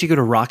 How about you go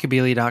to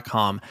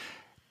rockabilly.com,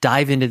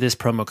 dive into this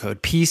promo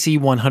code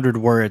PC100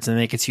 words, and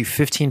it gets you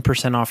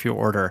 15% off your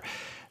order.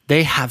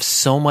 They have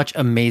so much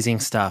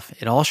amazing stuff.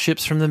 It all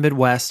ships from the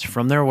Midwest,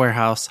 from their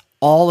warehouse,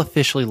 all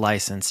officially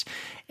licensed.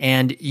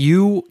 And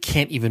you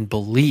can't even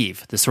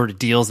believe the sort of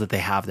deals that they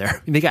have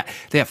there.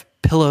 They have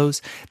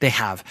pillows, they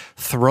have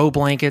throw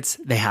blankets,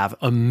 they have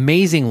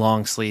amazing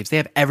long sleeves, they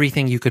have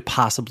everything you could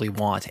possibly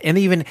want. And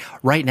even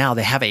right now,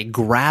 they have a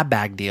grab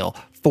bag deal.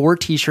 4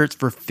 t-shirts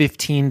for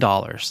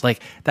 $15.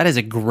 Like, that is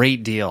a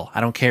great deal.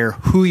 I don't care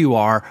who you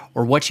are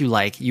or what you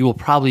like. You will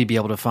probably be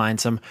able to find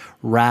some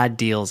rad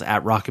deals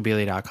at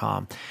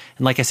rockabilly.com.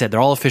 And like I said, they're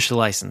all officially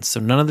licensed. So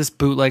none of this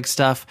bootleg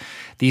stuff.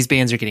 These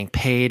bands are getting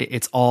paid.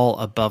 It's all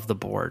above the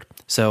board.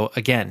 So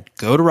again,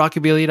 go to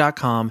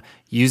rockabilly.com,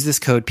 use this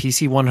code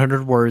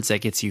PC100 words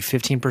that gets you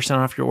 15%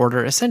 off your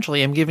order.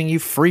 Essentially, I'm giving you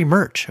free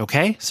merch.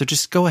 Okay. So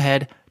just go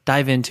ahead,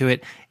 dive into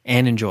it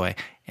and enjoy.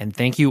 And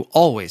thank you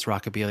always,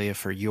 Rockabilia,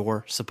 for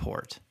your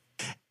support.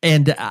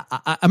 And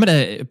I'm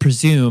going to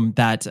presume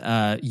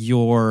that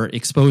your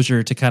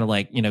exposure to kind of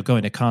like,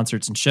 going to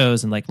concerts and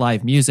shows and like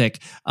live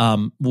music,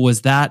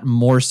 was that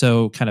more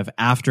so kind of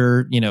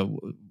after,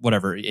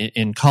 whatever,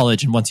 in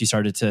college, and once you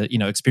started to,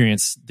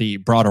 experience the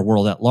broader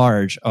world at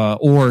large,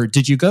 or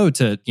did you go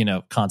to,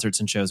 concerts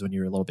and shows when you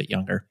were a little bit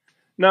younger?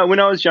 No, when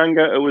I was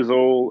younger, it would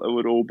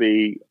all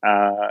be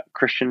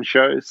Christian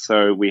shows.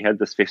 So we had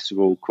this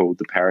festival called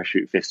the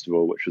Parachute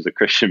Festival, which was a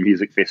Christian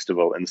music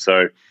festival. And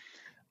so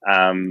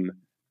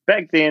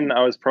back then,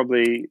 there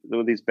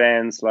were these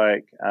bands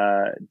like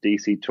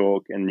DC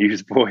Talk and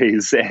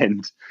Newsboys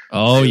and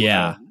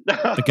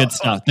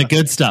the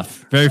good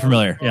stuff. Very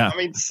familiar. Yeah, I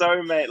mean,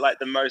 so like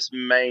the most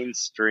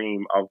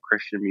mainstream of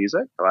Christian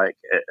music. Like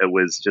it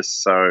was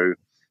just so.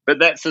 But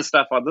that's the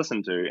stuff I'd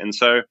listen to, and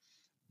so.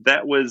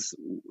 Those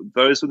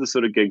were the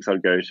sort of gigs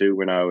I'd go to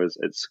when I was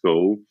at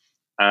school,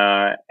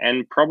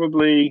 and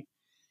probably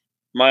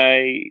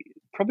like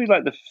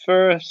the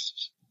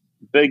first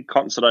big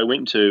concert I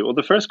went to, or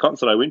the first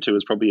concert I went to,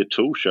 was probably a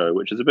Tool show,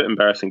 which is a bit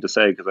embarrassing to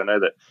say because I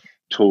know that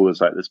Tool is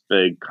like this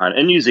big kind of,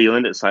 in New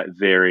Zealand. It's like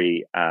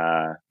very.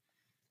 Do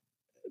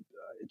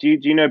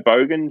you know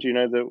bogan? Do you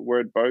know the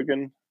word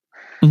bogan?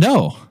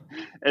 No.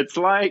 It's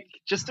like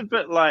just a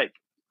bit like.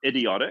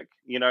 Idiotic,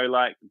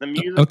 like the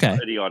music's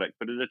not idiotic,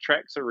 but it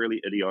attracts a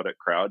really idiotic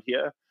crowd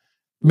here.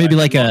 Maybe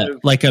like a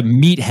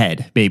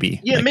meathead, maybe.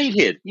 Yeah,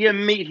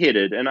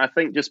 meatheaded, and I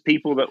think just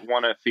people that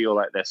want to feel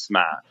like they're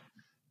smart,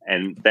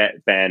 and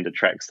that band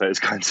attracts those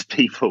kinds of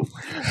people.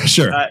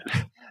 Sure.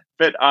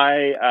 But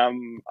I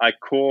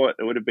caught,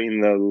 it would have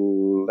been the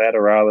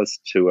Lateralis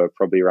tour,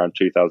 probably around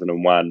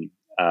 2001,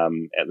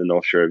 at the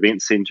North Shore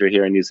Event Centre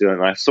here in New Zealand.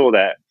 And I saw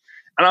that.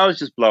 And I was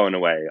just blown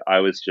away. I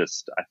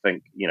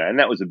think, and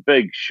that was a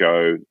big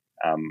show,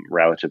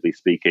 relatively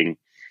speaking.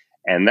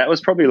 And that was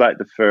probably like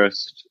the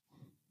first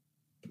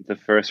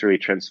really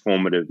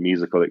transformative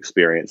musical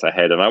experience I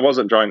had. And I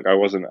wasn't drunk. I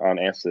wasn't on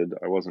acid.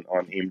 I wasn't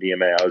on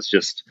MDMA. I was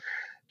just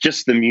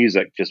the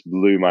music just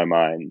blew my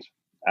mind.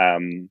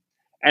 And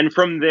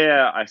from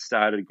there, I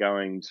started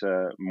going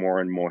to more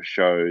and more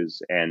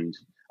shows, and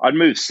I'd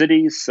moved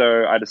cities.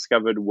 So I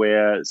discovered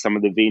where some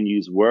of the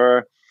venues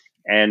were.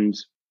 And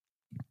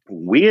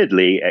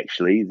weirdly,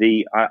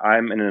 actually,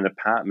 I'm in an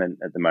apartment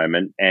at the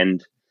moment,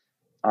 and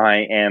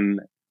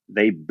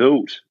they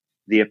built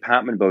the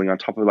apartment building on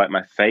top of like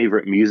my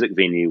favorite music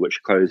venue,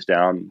 which closed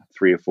down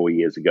 3 or 4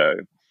 years ago.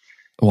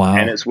 Wow.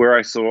 And it's where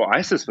I saw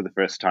ISIS for the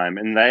first time.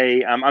 And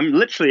I'm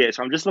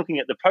just looking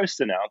at the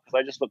poster now because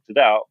I just looked it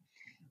out,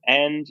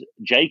 and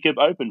Jacob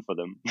opened for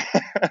them.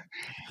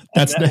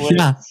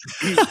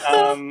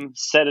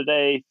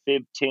 Saturday,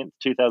 Feb 10th,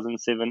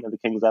 2007 at the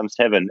King's Arms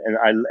Tavern. And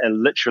I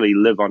literally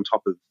live on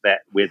top of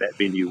that, where that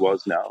venue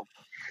was now.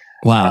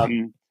 Wow.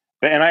 And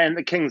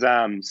the King's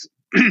Arms,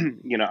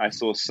 I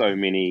saw so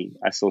many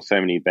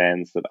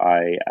bands that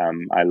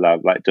I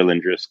love, like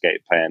Dillinger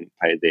Escape Plan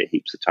played there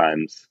heaps of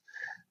times.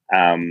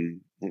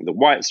 The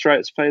White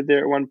Stripes played there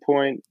at one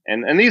point,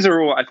 and these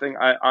are all, I think,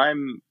 I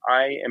am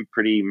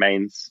pretty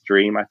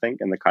mainstream, I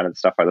think, in the kind of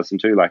stuff I listen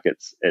to. Like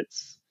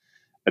it's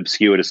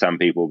obscure to some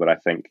people, but I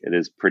think it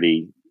is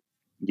pretty,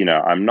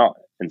 I'm not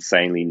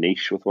insanely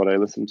niche with what I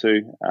listen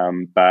to.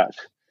 But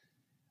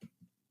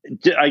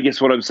I guess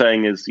what I'm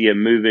saying is,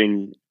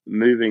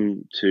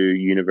 moving to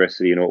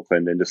university in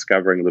Auckland and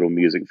discovering little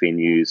music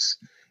venues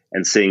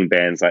and seeing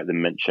bands like the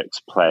Mint Chicks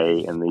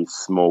play in these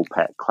small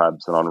packed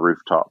clubs and on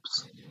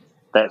rooftops.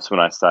 That's when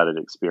I started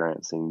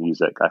experiencing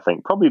music. I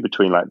think probably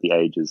between like the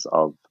ages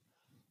of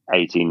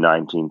 18,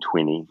 19,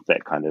 20,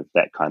 that kind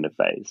of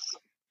phase.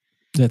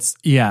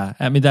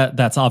 I mean,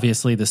 that's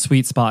obviously the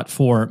sweet spot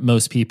for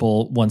most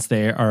people once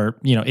they are,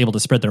 able to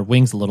spread their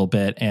wings a little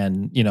bit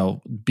and,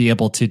 be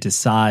able to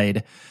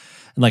decide,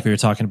 like we were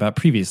talking about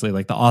previously,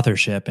 like the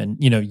authorship and,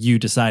 you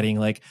deciding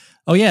like,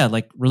 oh yeah,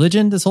 like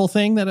religion, this whole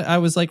thing that I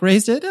was like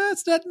raised in,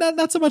 it's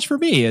not so much for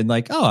me. And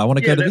like, oh, I want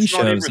to go to these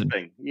shows.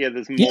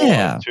 There's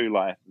more to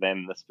life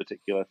than this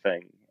particular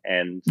thing.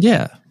 And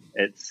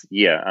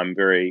I'm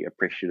very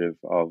appreciative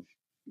of,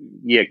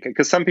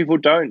 because some people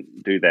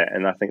don't do that.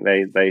 And I think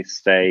they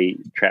stay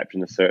trapped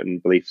in a certain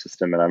belief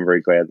system. And I'm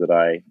very glad that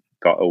I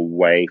got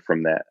away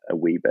from that a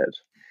wee bit.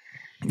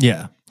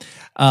 Yeah.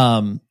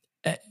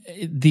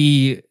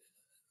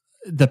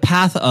 The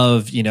path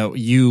of,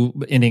 you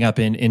ending up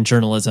in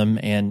journalism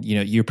and,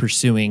 you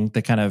pursuing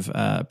the kind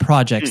of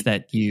projects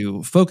that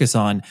you focus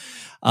on,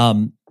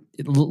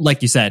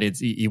 like you said,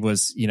 it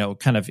was,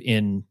 kind of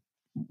in,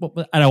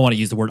 I don't want to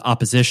use the word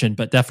opposition,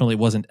 but definitely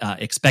wasn't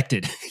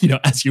expected,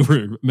 as you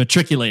were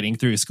matriculating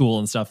through school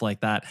and stuff like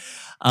that.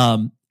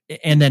 And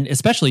then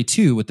especially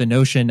too, with the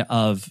notion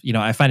of,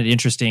 I find it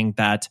interesting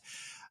that,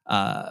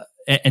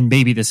 and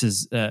maybe this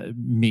is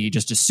me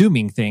just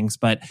assuming things,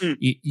 but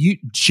you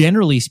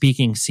generally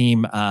speaking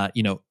seem,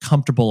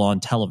 comfortable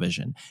on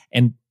television,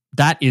 and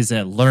that is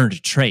a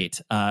learned trait.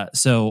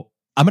 So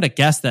I'm going to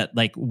guess that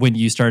like when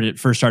you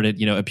first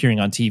started, appearing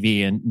on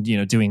TV and,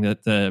 doing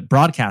the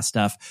broadcast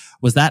stuff,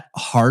 was that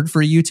hard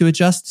for you to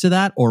adjust to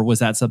that? Or was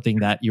that something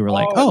that you were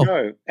like,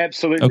 no,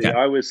 absolutely. Okay.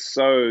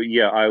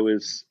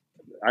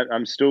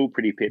 I'm still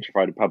pretty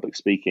petrified of public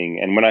speaking.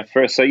 And when I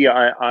first,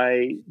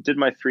 I did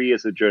my 3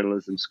 years of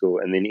journalism school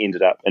and then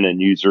ended up in a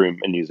newsroom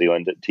in New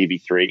Zealand at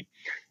TV3.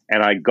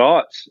 And I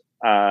got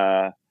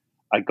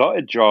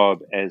a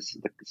job as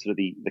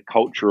the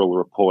cultural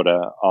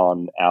reporter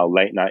on our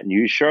late night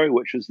news show,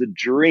 which was the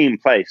dream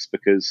place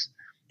because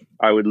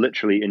I would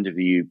literally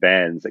interview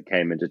bands that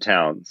came into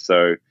town.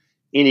 So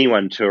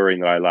anyone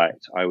touring that I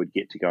liked, I would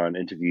get to go and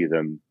interview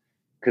them,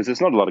 because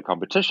there's not a lot of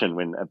competition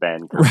when a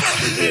band comes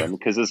to New Zealand,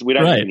 because we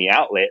don't have any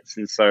outlets.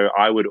 And so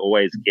I would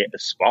always get a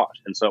spot.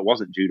 And so it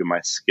wasn't due to my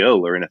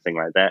skill or anything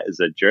like that as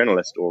a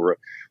journalist or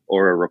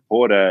a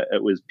reporter.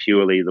 It was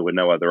purely there were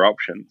no other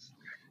options.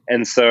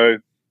 And so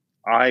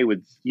I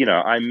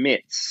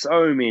met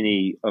so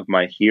many of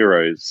my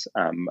heroes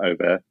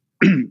over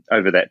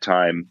that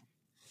time,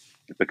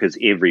 because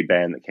every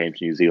band that came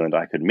to New Zealand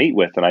I could meet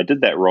with. And I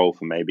did that role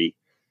for maybe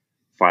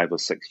 5 or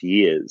 6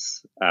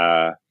 years.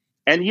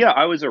 And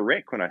I was a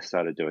wreck when I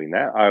started doing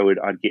that.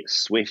 I'd get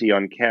sweaty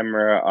on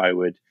camera. I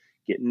would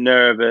get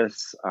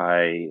nervous.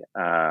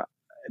 But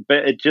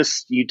it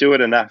just, you do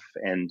it enough,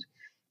 and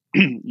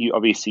you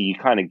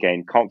kind of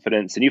gain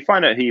confidence, and you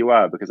find out who you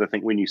are. Because I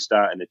think when you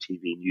start in a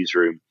TV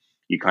newsroom,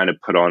 you kind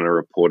of put on a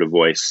reporter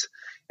voice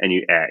and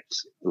you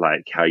act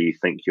like how you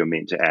think you're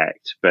meant to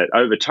act. But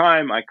over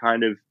time, I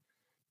kind of,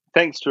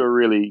 thanks to a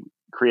really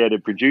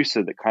creative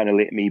producer that kind of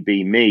let me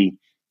be me,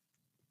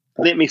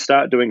 let me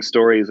start doing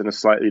stories in a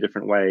slightly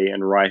different way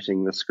and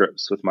writing the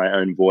scripts with my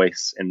own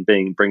voice and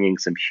bringing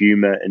some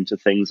humor into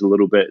things a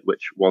little bit,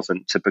 which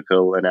wasn't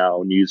typical in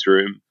our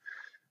newsroom.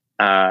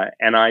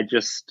 And I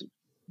just,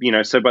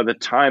 so by the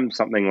time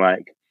something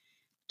like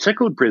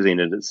Tickled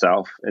presented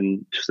itself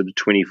in sort of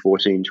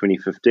 2014,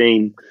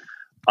 2015,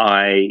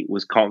 I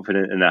was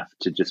confident enough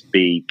to just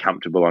be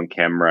comfortable on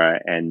camera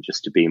and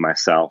just to be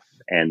myself.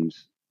 And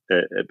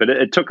but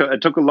it took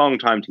a long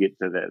time to get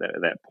to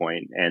that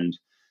point. And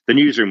the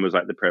newsroom was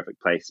like the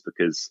perfect place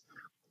because,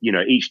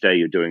 each day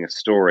you're doing a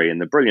story.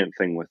 And the brilliant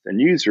thing with the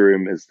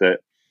newsroom is that,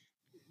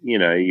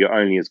 you're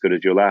only as good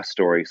as your last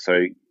story.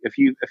 So if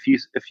you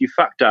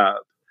fucked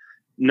up,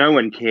 no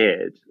one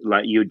cared.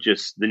 Like,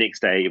 the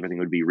next day everything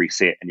would be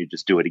reset and you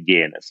just do it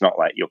again. It's not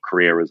like your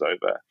career is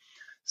over.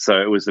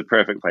 So it was the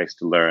perfect place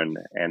to learn.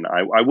 And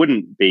I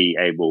wouldn't be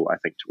able, I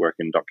think, to work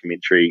in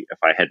documentary if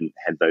I hadn't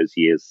had those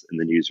years in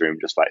the newsroom,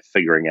 just like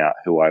figuring out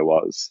who I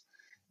was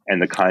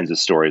and the kinds of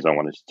stories I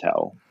wanted to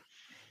tell.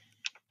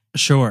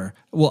 Sure.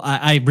 Well,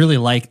 I really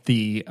like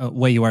the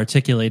way you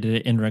articulated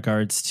it in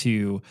regards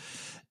to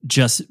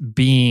just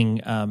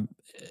being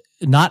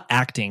not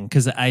acting,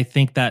 because I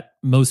think that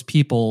most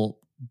people,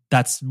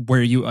 that's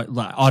where you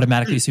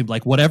automatically assume,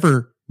 like,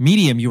 whatever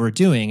medium you were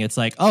doing, it's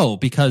like, oh,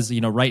 because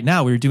right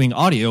now we're doing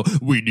audio,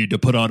 we need to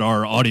put on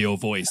our audio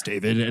voice,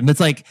 David. And it's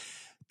like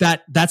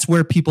that's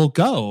where people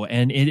go,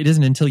 and it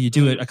isn't until you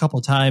do it a couple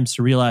of times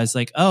to realize,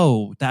 like,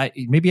 oh, that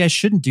maybe I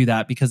shouldn't do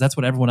that because that's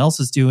what everyone else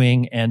is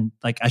doing, and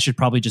like I should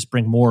probably just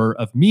bring more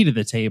of me to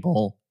the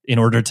table in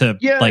order to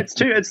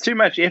it's too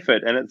much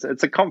effort, and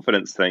it's a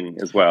confidence thing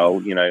as well.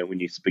 When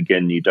you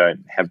begin, you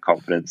don't have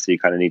confidence, so you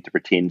kind of need to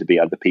pretend to be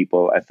other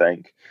people, I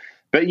think.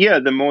 But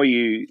the more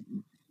you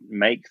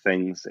make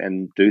things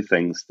and do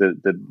things,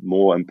 the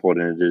more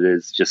important it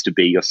is just to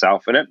be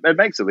yourself, and it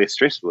makes it less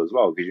stressful as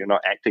well, because you're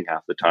not acting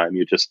half the time.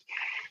 You're just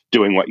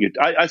doing what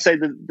I'd say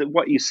that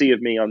what you see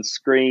of me on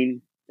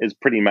screen is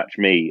pretty much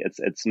me.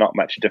 It's not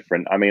much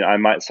different. I mean, I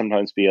might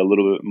sometimes be a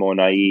little bit more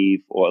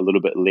naive or a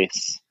little bit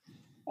less.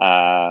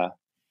 I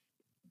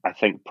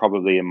think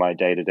probably in my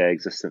day-to-day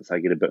existence, I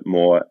get a bit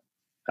more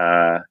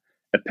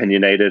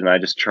opinionated, and I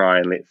just try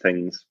and let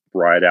things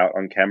ride out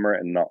on camera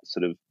and not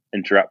sort of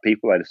interrupt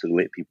people. I just sort of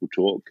let people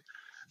talk.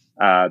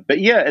 But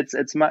yeah,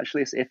 it's much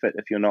less effort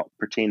if you're not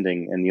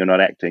pretending and you're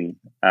not acting.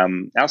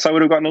 Else I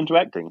would have gotten into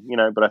acting,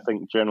 but I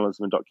think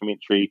journalism and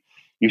documentary,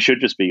 you should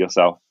just be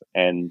yourself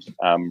and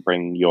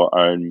bring your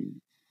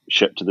own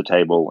shit to the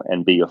table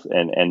and be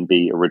and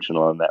be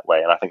original in that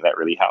way. And I think that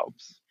really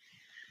helps.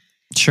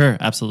 Sure,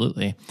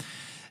 absolutely.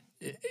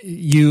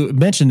 You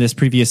mentioned this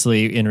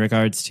previously in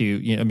regards to,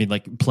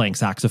 like playing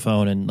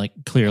saxophone, and like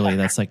clearly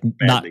that's like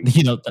not,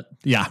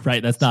 yeah,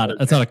 right. That's not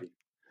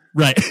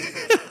right.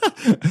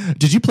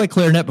 Did you play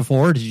clarinet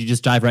before, or did you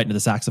just dive right into the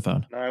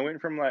saxophone? No, I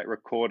went from like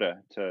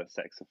recorder to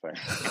saxophone.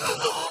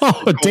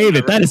 Oh,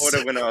 David, that is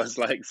when I was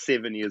like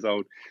 7 years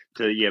old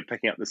to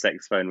picking up the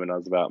saxophone when I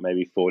was about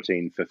maybe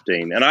 14,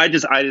 15. And I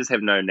just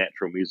have no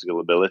natural musical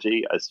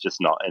ability. It's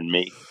just not in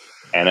me.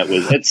 And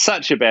it's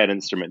such a bad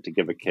instrument to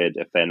give a kid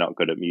if they're not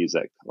good at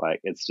music. Like,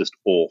 it's just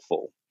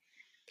awful.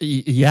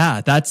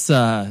 Yeah, that's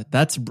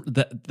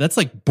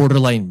like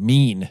borderline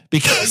mean,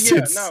 because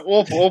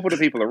awful to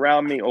people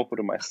around me, awful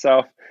to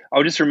myself.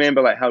 I'll just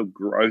remember like how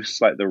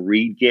gross like the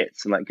reed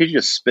gets, and like because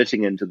you're just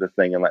spitting into the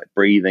thing and like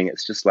breathing.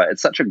 It's just like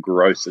it's such a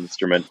gross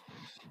instrument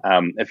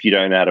if you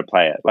don't know how to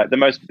play it. Like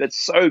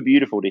it's so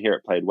beautiful to hear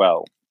it played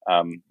well,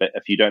 but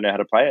if you don't know how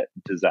to play it,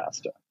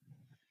 disaster.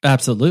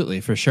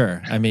 Absolutely, for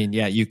sure. I mean,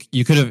 yeah, you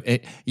could have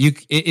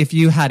if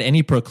you had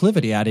any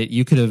proclivity at it,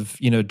 you could have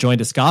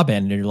joined a ska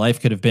band, and your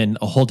life could have been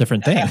a whole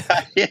different thing.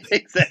 Yeah,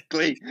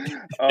 exactly.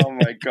 Oh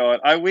my god,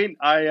 I went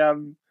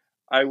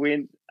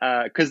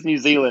because New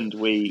Zealand,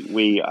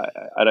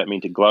 I don't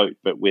mean to gloat,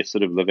 but we're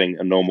sort of living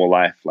a normal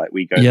life. Like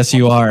we go. Yes,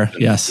 you are.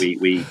 Yes,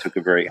 we took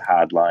a very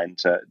hard line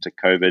to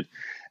COVID,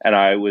 and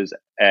I was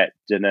at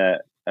dinner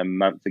a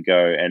month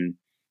ago, and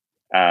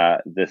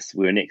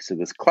we were next to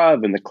this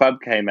club, and the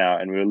club came out,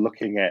 and we were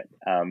looking at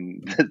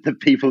the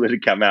people that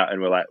had come out,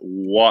 and we're like,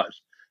 what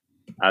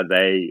are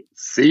they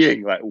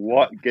seeing? Like,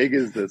 what gig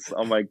is this?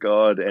 Oh my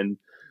god. And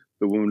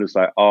the woman was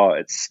like, oh,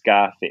 it's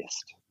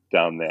Scarfest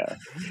down there.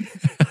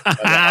 I was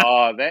like,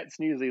 oh, that's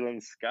New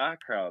Zealand's ska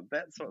crowd.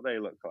 That's what they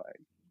look like.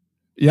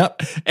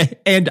 Yep.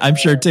 And I'm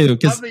sure too,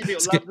 because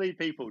lovely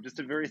people, just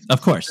a very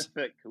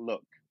specific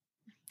look.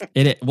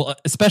 Well,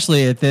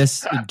 especially at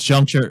this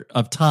juncture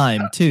of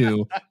time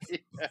too,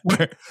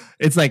 where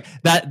it's like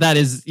that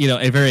is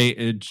a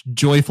very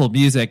joyful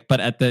music,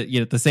 but at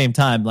the same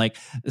time, like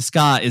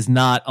ska is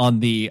not on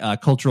the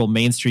cultural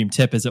mainstream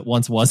tip as it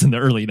once was in the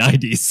early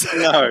 90s.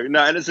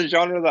 No, and it's a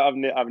genre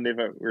that I've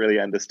never really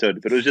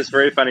understood. But it was just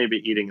very funny to be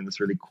eating in this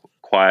really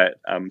quiet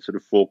sort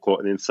of forecourt,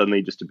 and then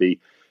suddenly just to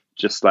be.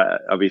 Just like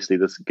obviously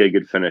this gig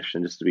had finished,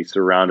 and just to be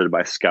surrounded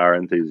by ska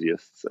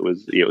enthusiasts, it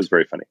was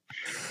very funny.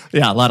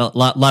 Yeah, a lot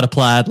of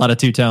plaid, a lot of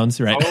two tones,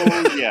 right?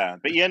 Oh yeah,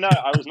 but no,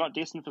 I was not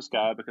destined for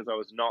ska because I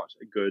was not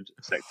a good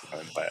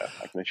saxophone player.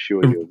 I can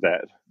assure you of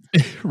that.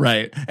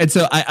 Right, and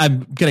so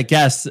I'm gonna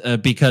guess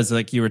because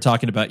like you were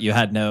talking about, you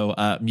had no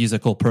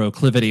musical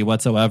proclivity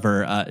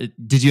whatsoever.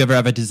 Did you ever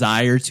have a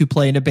desire to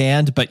play in a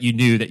band, but you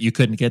knew that you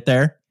couldn't get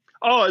there?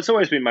 Oh, it's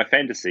always been my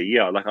fantasy.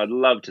 Yeah, like I'd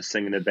love to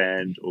sing in a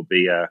band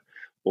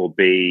or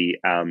be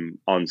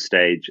on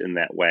stage in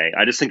that way.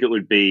 I just think it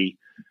would be,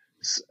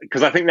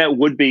 because I think that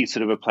would be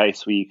sort of a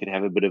place where you could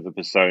have a bit of a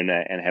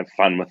persona and have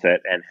fun with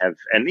it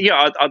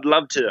I'd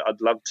love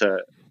to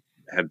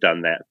have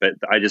done that, but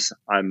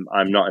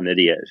I'm not an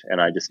idiot,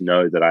 and I just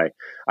know that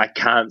I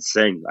can't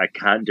sing, I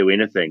can't do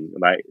anything.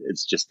 Like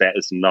it's just that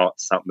is not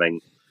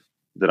something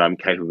that I'm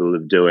capable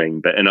of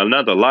doing. But in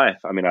another life,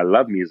 I mean, I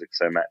love music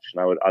so much,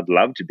 and I'd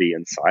love to be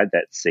inside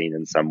that scene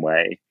in some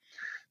way.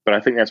 But I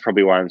think that's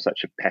probably why I'm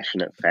such a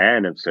passionate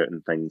fan of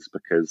certain things,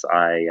 because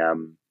I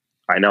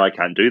know I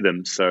can't do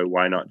them. So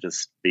why not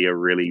just be a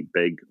really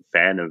big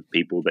fan of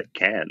people that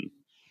can?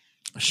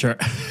 Sure.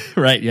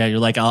 Right. Yeah. You're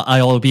like,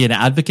 I'll be an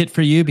advocate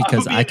for you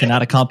because I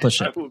cannot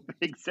accomplish it.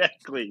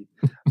 Exactly.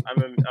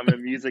 I'm a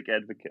music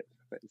advocate.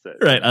 That's it.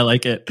 Right. I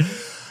like it.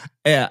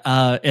 Yeah.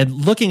 And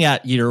looking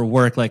at your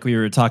work, like we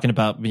were talking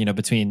about,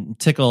 between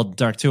Tickled,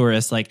 Dark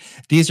Tourist, like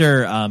these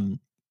are,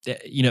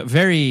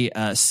 very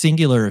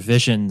singular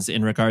visions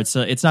in regards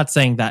to, it's not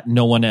saying that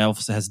no one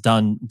else has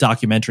done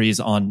documentaries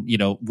on,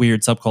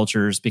 weird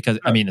subcultures, because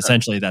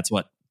essentially that's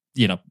what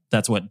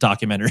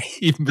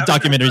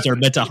documentaries are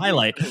meant to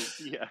highlight.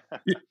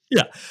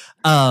 Yeah.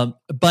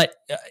 But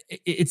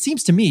it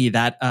seems to me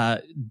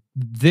that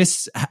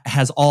this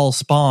has all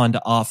spawned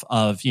off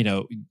of,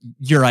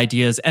 your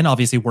ideas, and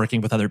obviously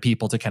working with other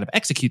people to kind of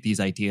execute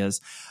these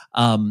ideas.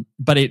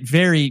 But it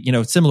very,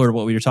 similar to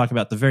what we were talking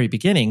about at the very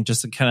beginning,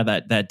 just kind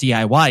of that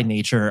DIY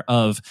nature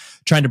of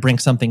trying to bring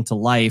something to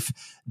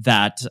life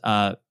that,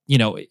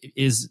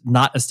 is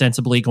not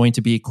ostensibly going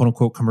to be quote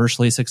unquote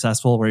commercially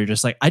successful, where you're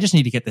just like, I just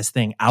need to get this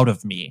thing out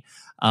of me.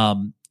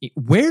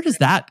 Where does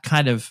that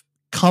kind of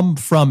come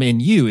from in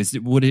you?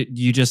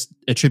 You just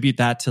attribute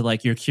that to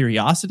like your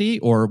curiosity,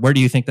 or where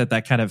do you think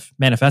that kind of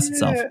manifests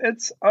itself?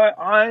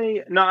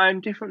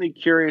 I'm definitely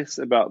curious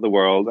about the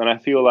world, and I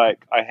feel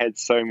like I had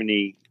so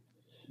many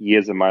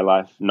years of my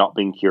life not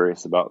being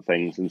curious about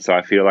things, and so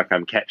I feel like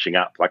I'm catching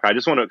up. Like I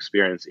just want to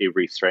experience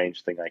every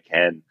strange thing I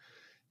can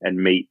and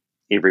meet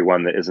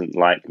everyone that isn't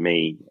like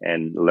me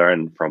and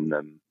learn from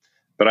them.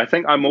 But I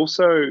think I'm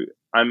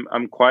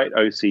quite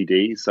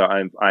OCD, so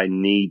I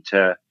need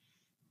to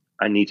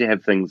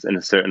have things in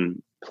a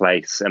certain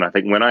place. And I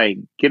think when I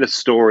get a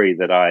story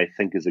that I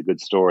think is a good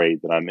story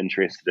that I'm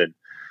interested in,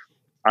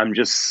 I'm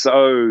just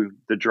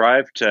the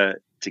drive to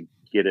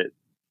get it,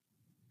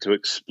 to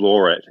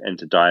explore it and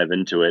to dive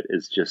into it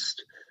is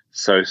just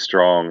so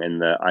strong.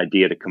 And the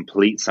idea to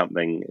complete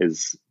something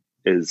is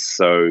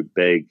so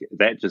big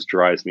that just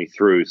drives me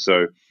through.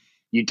 So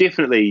you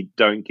definitely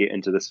don't get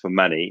into this for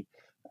money.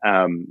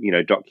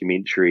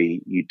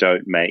 Documentary, you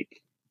don't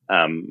make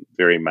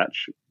very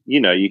much.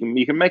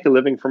 You can make a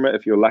living from it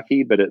if you're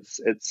lucky, but it's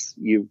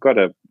you've got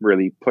to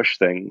really push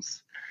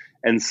things.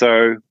 And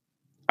so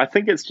I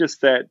think it's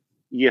just that,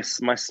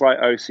 yes, my slight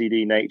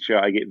OCD nature,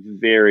 I get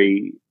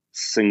very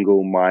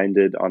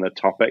single-minded on a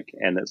topic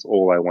and it's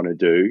all I want to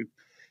do.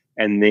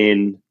 And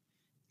then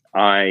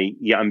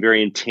I'm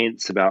very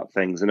intense about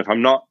things. And if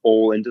I'm not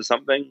all into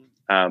something,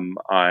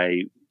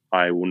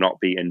 I will not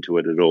be into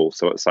it at all.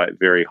 So it's like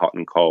very hot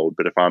and cold.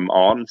 But if I'm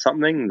on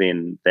something,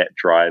 then that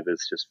drive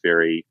is just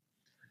very,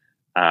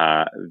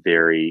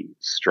 very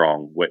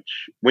strong,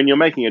 which when you're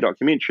making a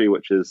documentary,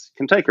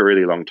 can take a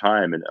really long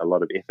time and a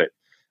lot of effort,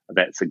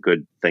 that's a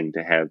good thing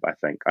to have, I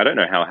think. I don't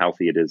know how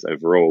healthy it is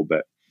overall,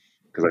 but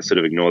because I sort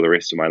of ignore the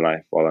rest of my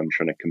life while I'm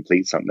trying to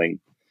complete something.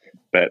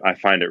 But I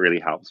find it really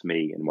helps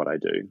me in what I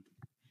do.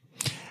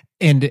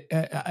 And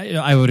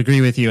I would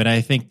agree with you, and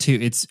I think too,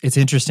 it's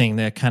interesting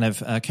that kind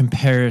of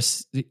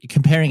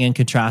comparing and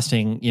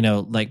contrasting,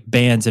 like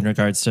bands in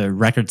regards to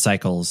record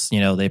cycles.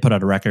 They put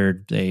out a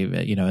record, they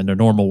in a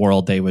normal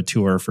world they would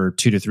tour for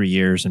 2 to 3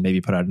 years and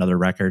maybe put out another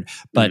record.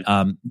 But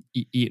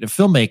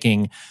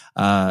filmmaking,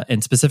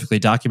 and specifically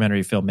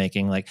documentary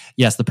filmmaking, like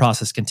yes, the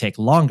process can take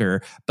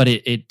longer, but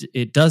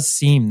it does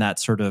seem that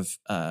sort of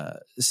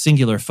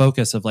singular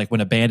focus of like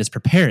when a band is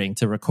preparing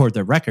to record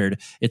their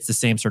record, it's the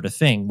same sort of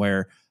thing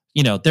where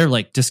they're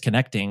like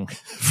disconnecting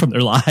from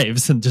their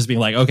lives and just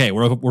being like, okay,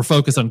 we're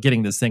focused on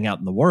getting this thing out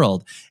in the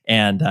world.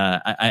 And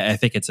I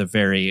think it's a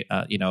very,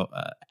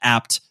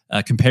 apt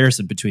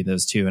comparison between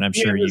those two. And I'm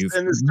sure you've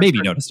maybe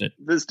noticed it.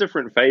 There's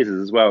different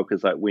phases as well.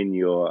 Cause like when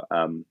you're,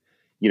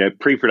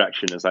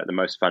 pre-production is like the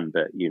most fun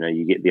bit,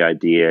 you get the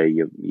idea,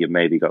 you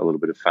maybe got a little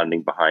bit of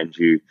funding behind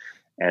you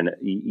and,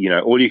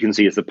 all you can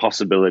see is the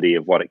possibility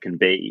of what it can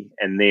be.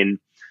 And then,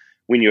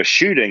 when you're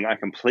shooting, I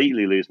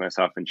completely lose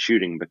myself in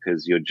shooting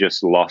because you're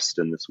just lost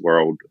in this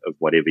world of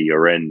whatever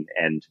you're in.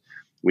 And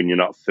when you're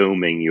not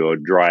filming, you're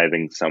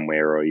driving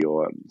somewhere or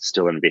you're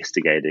still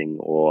investigating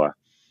or,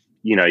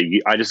 my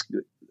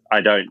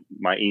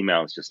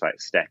emails just like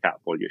stack up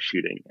while you're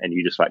shooting and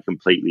you just like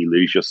completely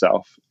lose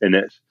yourself in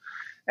it.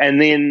 And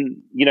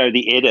then,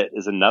 the edit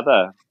is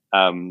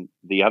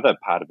the other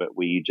part of it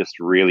where you just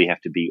really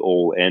have to be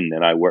all in.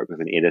 And I work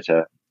with an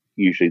editor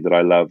usually that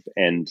I love,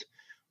 and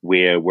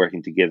we're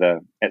working together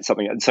at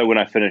something. And so when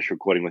I finish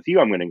recording with you,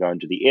 I'm going to go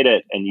into the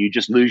edit and you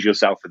just lose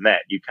yourself in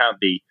that. You can't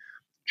be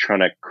trying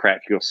to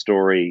crack your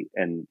story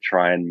and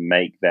try and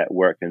make that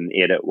work in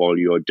edit while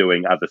you're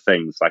doing other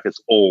things. Like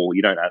it's all,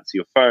 you don't answer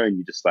your phone.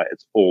 You just like,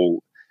 it's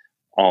all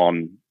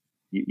on,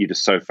 you're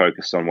just so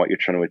focused on what you're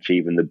trying to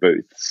achieve in the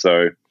booth.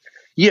 So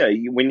yeah,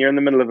 when you're in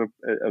the middle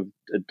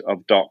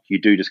of doc, you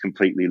do just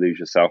completely lose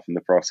yourself in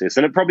the process,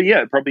 and it probably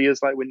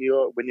is like when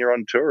you're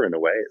on tour in a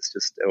way. It's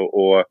just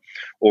or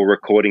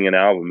recording an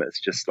album.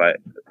 It's just like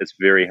it's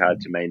very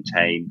hard to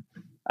maintain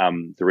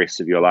the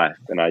rest of your life,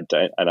 and I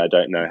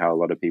don't know how a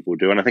lot of people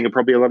do, and I think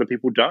probably a lot of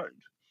people don't.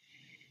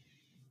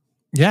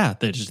 Yeah,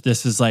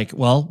 this is like,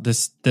 well,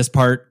 this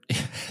part,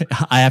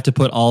 I have to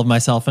put all of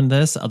myself in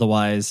this.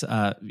 Otherwise,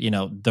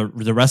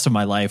 the rest of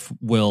my life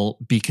will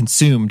be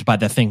consumed by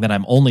the thing that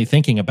I'm only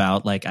thinking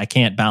about. Like I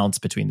can't balance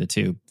between the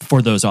two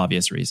for those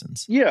obvious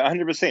reasons. Yeah,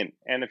 100%.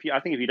 And I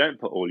think if you don't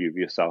put all of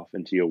yourself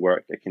into your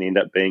work, it can end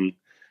up being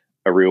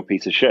a real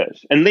piece of shit,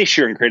 unless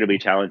you're incredibly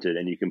talented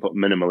and you can put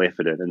minimal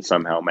effort in and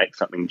somehow make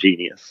something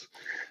genius.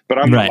 But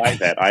I'm not like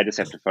that. I just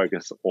have to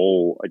focus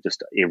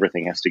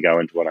everything has to go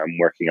into what I'm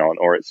working on,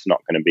 or it's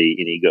not going to be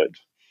any good.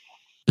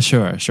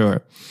 Sure.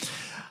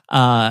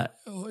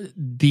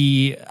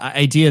 The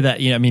idea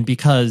that,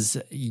 because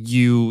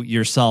you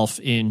yourself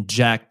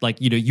inject, like,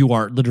 you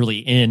are literally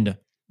in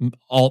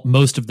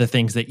most of the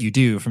things that you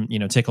do from,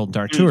 Tickled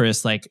Dark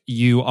Tourist, like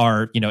you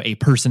are, a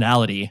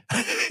personality.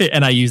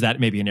 And I use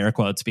that maybe in air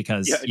quotes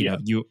because,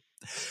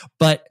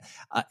 but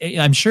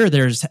I'm sure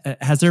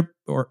has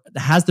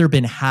there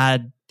been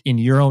had in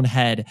your own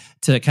head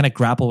to kind of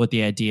grapple with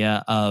the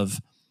idea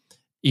of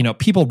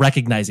people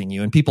recognizing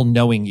you and people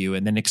knowing you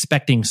and then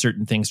expecting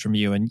certain things from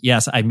you. And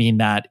yes, I mean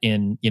that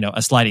in,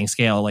 a sliding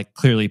scale. Like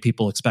clearly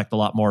people expect a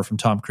lot more from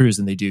Tom Cruise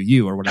than they do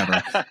you or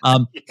whatever.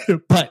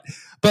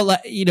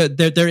 But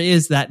there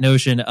is that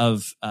notion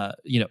of,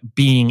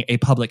 being a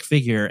public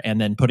figure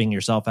and then putting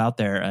yourself out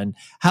there. And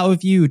how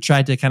have you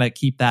tried to kind of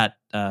keep that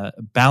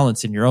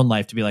balance in your own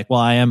life to be like, well,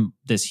 I am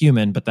this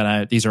human, but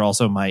then these are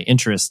also my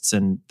interests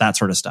and that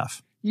sort of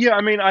stuff? Yeah,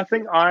 I mean, I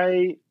think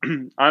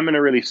I'm in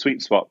a really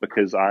sweet spot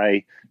because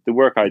the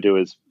work I do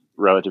is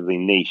relatively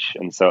niche,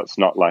 and so it's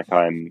not like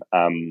I'm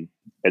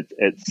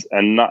it's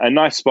a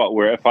nice spot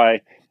where if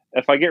I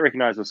get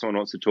recognized or someone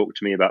wants to talk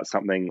to me about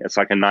something, it's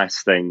like a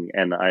nice thing,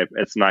 and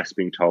it's nice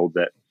being told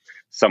that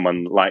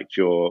someone liked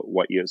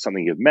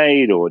something you've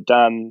made or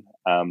done,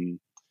 and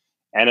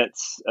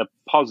it's a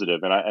positive,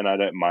 and I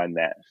don't mind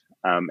that,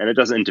 and it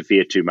doesn't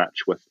interfere too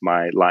much with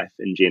my life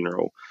in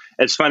general.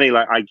 It's funny,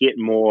 like I get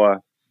more.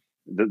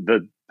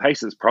 The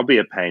pace is probably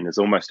a pain is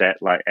almost at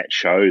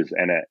shows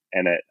and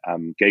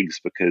at gigs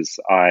because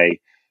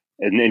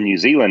in New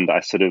Zealand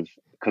I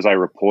because I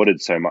reported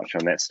so much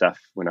on that stuff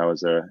when I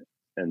was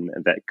in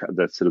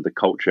the sort of the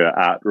culture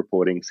art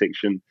reporting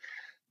section.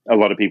 A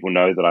lot of people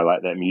know that I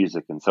like that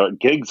music, and so at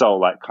gigs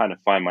I'll kind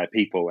of find my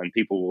people, and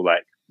people will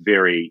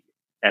very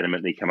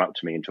adamantly come up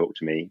to me and talk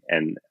to me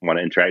and want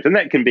to interact, and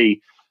that can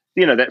be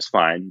that's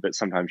fine, but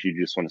sometimes you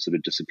just want to sort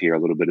of disappear a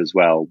little bit as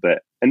well.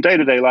 But in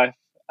day-to-day life,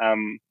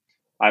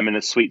 I'm in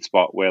a sweet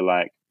spot where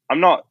I'm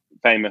not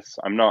famous,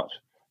 I'm not,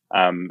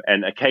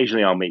 and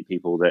occasionally I'll meet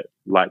people that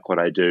like what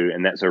I do,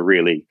 and that's a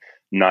really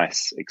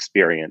nice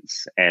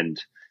experience. And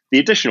the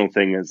additional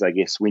thing is, I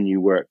guess, when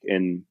you work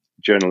in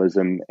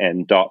journalism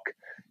and doc,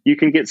 you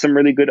can get some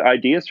really good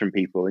ideas from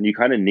people, and you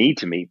kind of need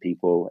to meet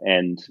people,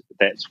 and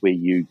that's where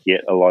you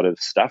get a lot of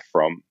stuff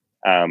from.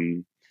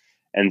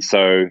 And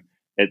so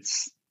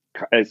it's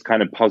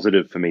kind of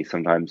positive for me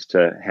sometimes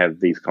to have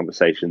these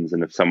conversations.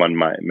 And if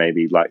someone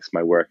maybe likes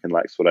my work and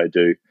likes what I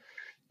do,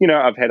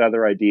 I've had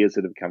other ideas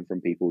that have come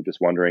from people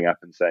just wandering up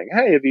and saying,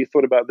 hey, have you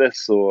thought about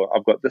this? Or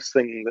I've got this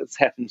thing that's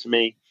happened to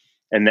me.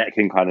 And that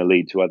can kind of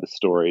lead to other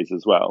stories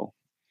as well.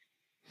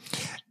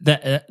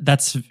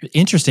 That's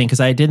interesting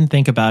because I didn't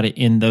think about it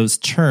in those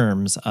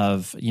terms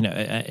of,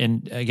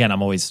 and again,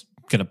 I'm always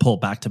going to pull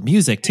back to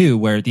music too,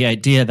 where the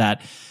idea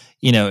that,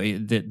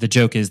 the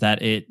joke is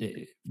that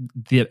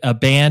a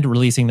band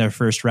releasing their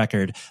first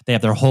record, they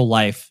have their whole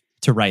life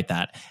to write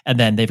that, and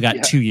then they've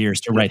got 2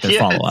 years to write their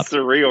follow-up. It's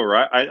surreal,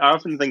 right? I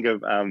often think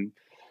of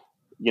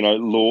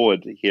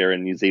Lorde here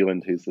in New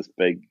Zealand, who's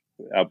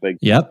our big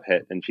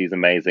hit, and she's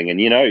amazing. And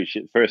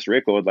she, first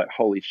record,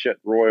 holy shit,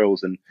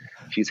 royals, and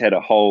she's had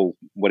a whole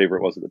whatever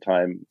it was at the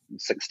time,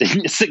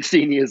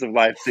 16 years of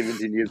life,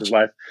 17 years of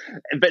life.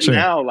 But sure.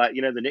 Now,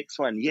 the next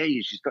one,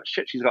 she's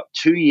got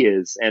 2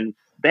 years, and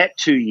that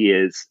 2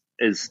 years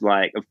is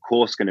of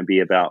course going to be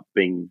about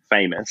being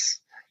famous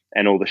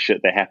and all the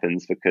shit that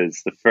happens,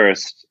 because the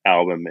first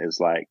album is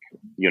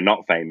you're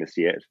not famous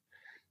yet.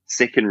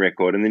 Second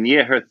record, and then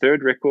her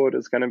third record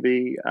is going to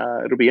be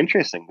it'll be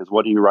interesting, because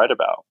what do you write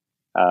about?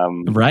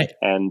 Right.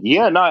 And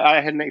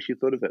I hadn't actually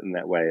thought of it in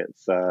that way.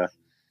 It's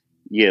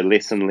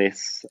less and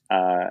less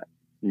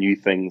new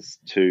things,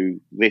 to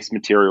less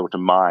material to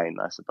mine,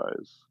 I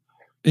suppose.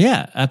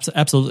 Yeah,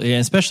 absolutely. And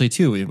especially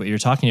too, what you're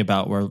talking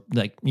about, where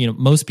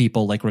most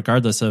people,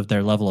 regardless of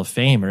their level of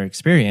fame or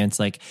experience,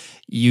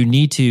 you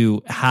need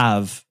to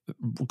have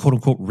quote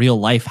unquote real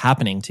life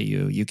happening to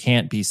you. You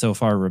can't be so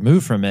far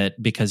removed from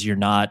it because you're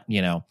not,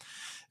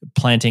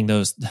 planting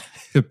those,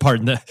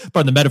 pardon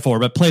the metaphor,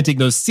 but planting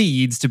those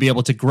seeds to be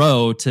able to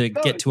grow to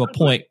get to a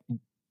point.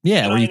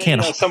 Yeah, where you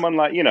can't. Someone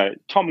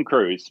Tom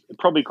Cruise,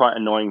 probably quite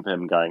annoying for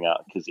him going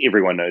out, because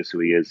everyone knows who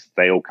he is.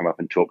 They all come up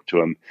and talk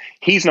to him.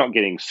 He's not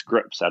getting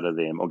scripts out of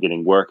them or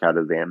getting work out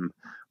of them.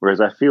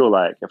 Whereas I feel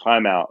like if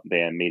I'm out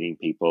there meeting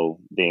people,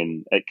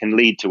 then it can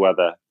lead to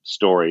other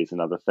stories and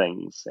other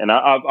things. And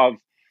in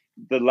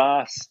the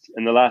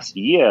last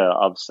year,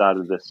 I've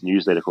started this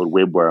newsletter called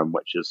Webworm,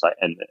 which is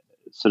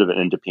sort of an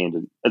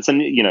independent. It's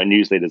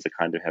newsletters are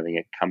kind of having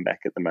a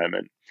comeback at the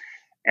moment.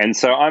 And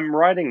so I'm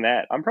writing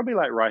that. I'm probably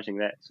writing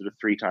that sort of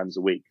 3 times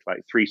a week,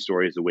 3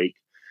 stories a week.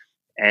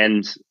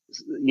 And,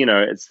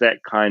 it's that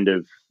kind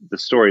of, the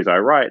stories I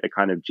write are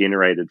kind of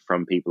generated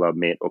from people I've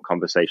met or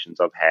conversations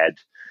I've had.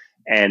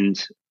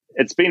 And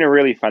it's been a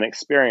really fun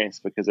experience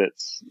because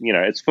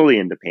it's fully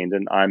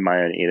independent. I'm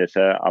my own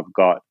editor. I've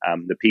got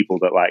the people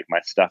that like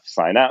my stuff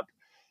sign up,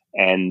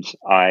 and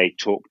I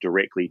talk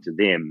directly to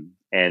them.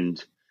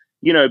 And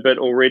but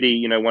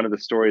already, one of the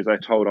stories I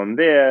told on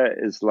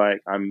there is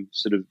I'm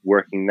sort of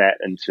working that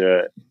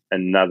into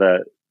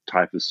another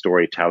type of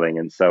storytelling.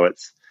 And so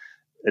it's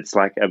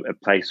a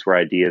place where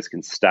ideas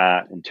can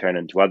start and turn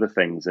into other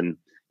things. And,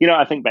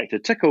 I think back to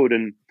Tickled,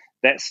 and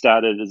that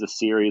started as a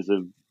series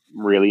of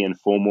really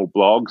informal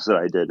blogs that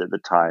I did at the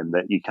time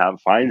that you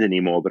can't find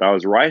anymore. But I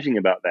was writing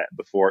about that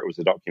before it was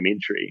a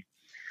documentary.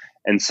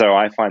 And so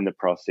I find the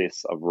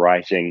process of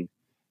writing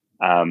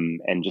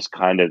and just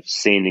kind of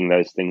sending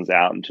those things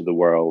out into the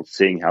world,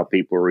 seeing how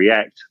people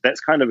react. That's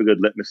kind of a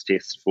good litmus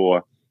test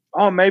for,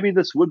 oh, maybe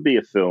this would be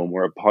a film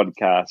or a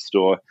podcast,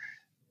 or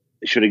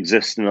it should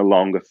exist in a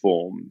longer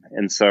form.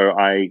 And so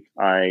I've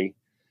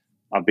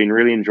been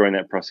really enjoying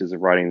that process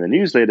of writing the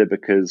newsletter,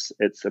 because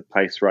it's a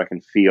place where I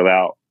can feel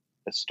out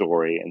a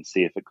story and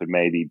see if it could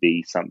maybe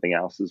be something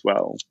else as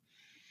well.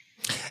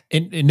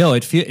 No,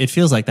 it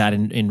feels like that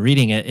in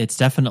reading it. It's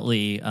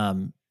definitely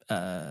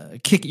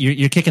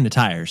you're kicking the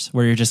tires,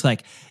 where you're just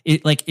like,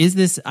 is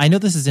this? I know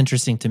this is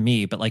interesting to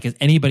me, but like,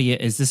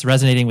 is this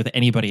resonating with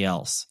anybody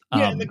else?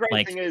 Yeah, and the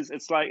great thing is,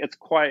 it's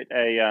quite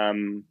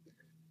a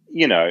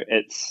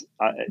it's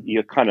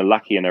you're kind of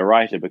lucky in a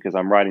writer, because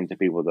I'm writing to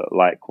people that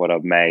like what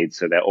I've made,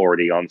 so they're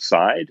already on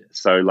side.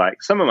 So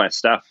like some of my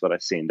stuff that I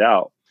send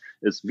out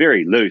is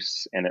very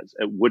loose, and it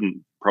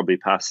wouldn't probably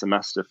pass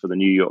muster for the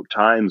New York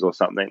Times or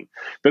something.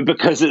 But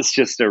because it's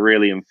just a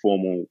really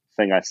informal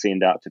thing I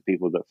send out to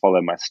people that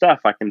follow my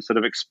stuff, I can sort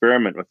of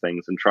experiment with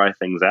things and try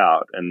things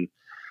out. And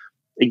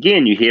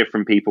again, you hear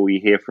from people, you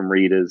hear from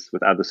readers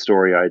with other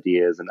story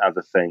ideas and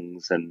other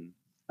things. And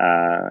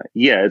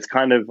it's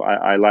kind of,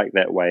 I like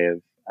that way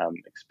of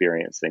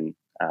experiencing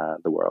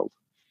the world.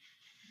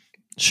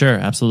 Sure,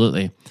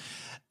 absolutely.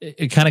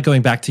 Kind of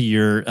going back to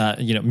your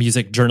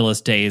music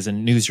journalist days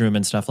and newsroom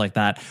and stuff like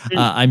that,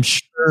 I'm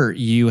sure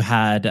you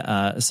had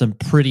some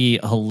pretty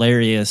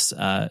hilarious,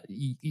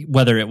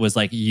 whether it was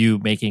like you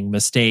making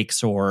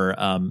mistakes or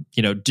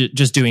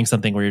just doing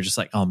something where you're just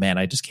like, oh man,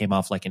 I just came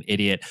off like an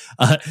idiot.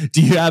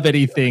 Do you have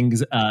any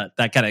things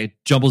that kind of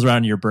jumbles around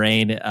in your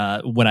brain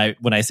when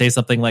I say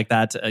something like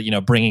that,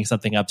 bringing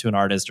something up to an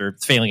artist or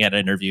failing at an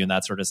interview and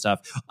that sort of stuff?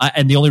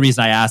 And the only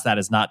reason I ask that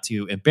is not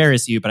to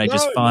embarrass you, but I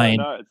just find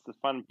no, it's the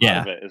fun part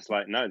of it. It's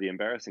like, no, the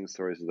embarrassing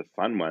stories are the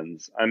fun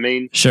ones. I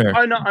mean, sure.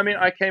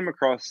 I came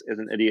across as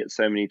an idiot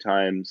so many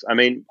times. I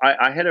mean,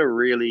 I had a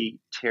really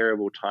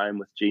terrible time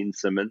with Gene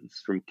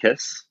Simmons from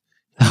Kiss.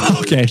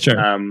 Okay, sure.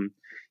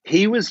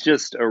 He was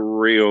just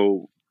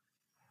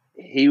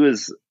he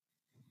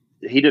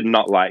did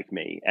not like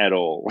me at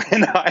all.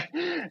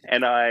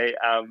 And I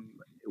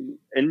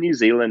in New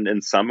Zealand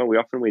in summer, we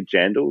often wear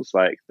jandals,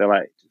 like they're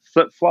like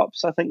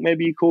flip-flops, I think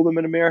maybe you call them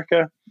in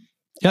America.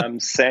 Yep. I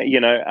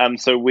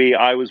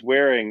was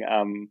wearing,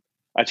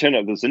 I turned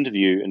up this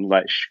interview and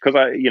because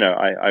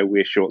I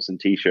wear shorts and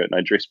t-shirt and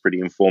I dress pretty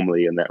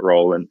informally in that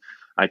role. And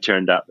I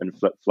turned up in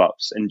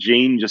flip-flops, and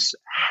Gene just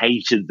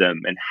hated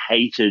them and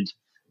hated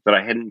that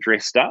I hadn't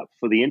dressed up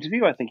for the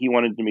interview. I think he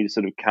wanted me to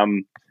sort of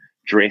come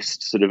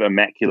dressed sort of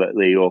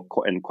immaculately or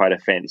in quite a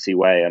fancy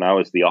way. And I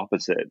was the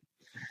opposite.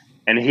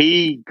 And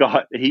he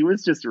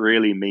was just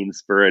really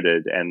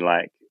mean-spirited and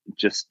like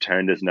just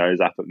turned his nose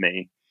up at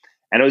me.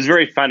 And it was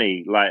very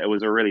funny. Like, it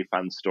was a really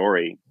fun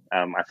story.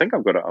 I think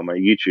I've got it on my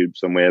YouTube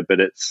somewhere, but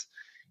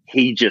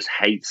he just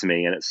hates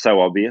me, and it's so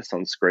obvious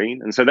on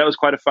screen. And so that was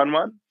quite a fun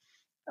one.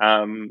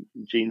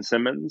 Gene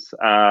Simmons.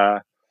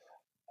 There's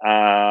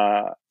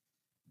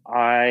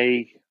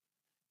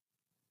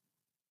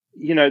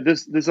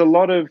a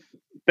lot of,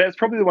 that's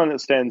probably the one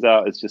that stands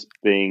out as just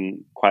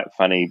being quite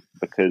funny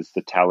because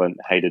the talent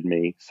hated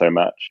me so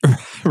much.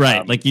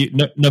 Right. Like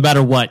no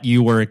matter what,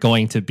 you were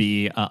going to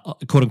be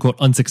quote unquote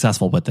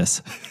unsuccessful with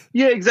this.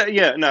 Yeah, exactly.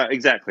 Yeah, no,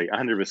 exactly.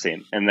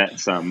 100%. And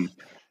that's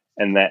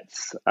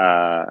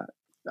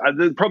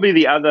probably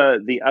the other,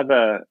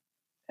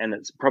 and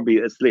it's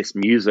less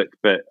music,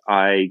 but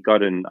I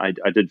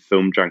did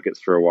film junkets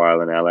for a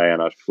while in LA,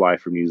 and I'd fly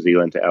from New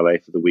Zealand to LA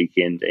for the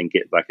weekend and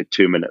get like a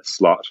 2-minute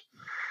slot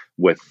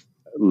with,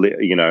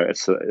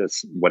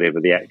 it's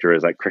whatever the actor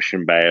is, like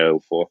Christian Bale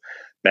for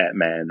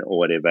Batman or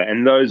whatever.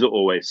 And those are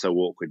always so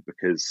awkward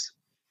because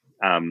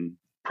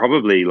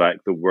probably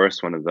like the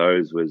worst one of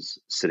those was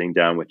sitting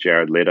down with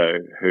Jared Leto,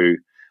 who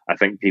I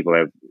think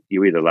you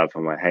either love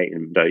him or hate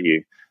him, don't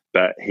you?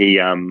 But he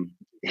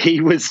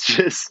was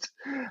just,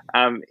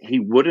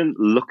 he wouldn't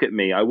look at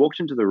me. I walked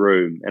into the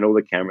room and all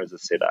the cameras are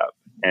set up,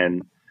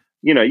 and,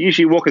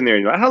 usually you walk in there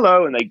and you're like,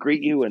 hello, and they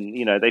greet you, and,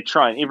 they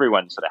try, and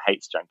everyone sort of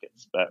hates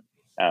junkets, but,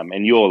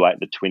 and you're like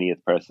the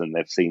 20th person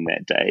they've seen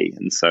that day.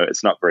 And so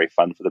it's not very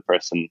fun for the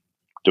person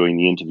doing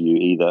the interview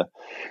either.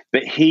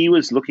 But he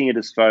was looking at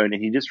his phone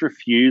and he just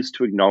refused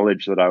to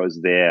acknowledge that I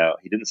was there.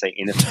 He didn't say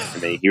anything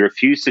to me. He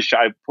refused to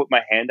I put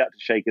my hand out to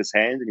shake his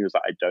hand, and he was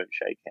like, I don't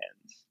shake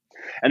hands.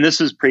 And this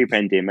was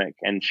pre-pandemic,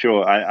 and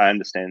sure, I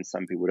understand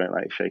some people don't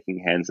like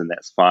shaking hands, and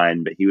that's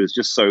fine, but he was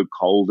just so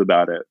cold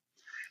about it.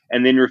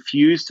 And then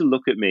refused to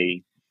look at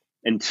me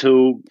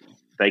until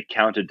they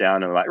counted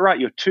down and like, right,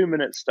 your 2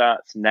 minutes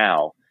starts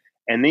now.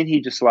 And then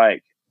he just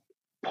like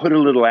put a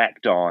little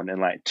act on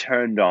and like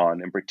turned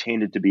on and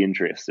pretended to be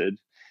interested.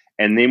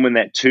 And then when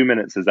that 2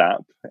 minutes is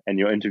up and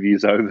your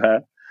interview's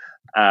over,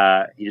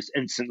 he just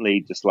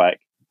instantly just like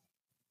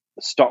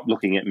stopped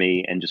looking at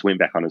me and just went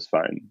back on his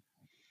phone.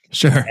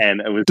 Sure. And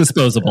it was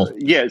disposable.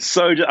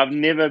 So I've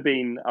never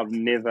been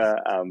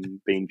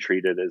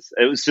treated as,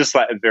 it was just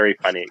like a very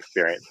funny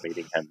experience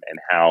meeting him, and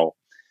how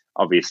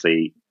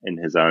obviously in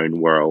his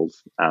own world.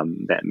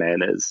 That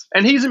man is,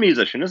 and he's a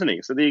musician, isn't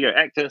he? So there you go,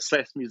 actor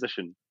 /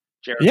 musician.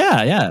 Jared.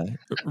 Yeah,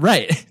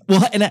 right.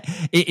 Well, and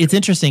it's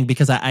interesting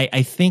because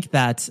I think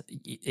that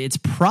it's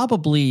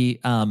probably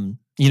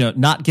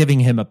not giving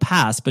him a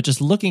pass, but just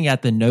looking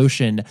at the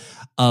notion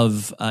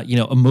of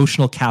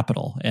emotional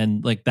capital,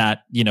 and like that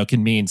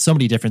can mean so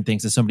many different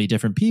things to so many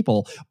different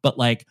people, but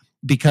like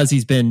because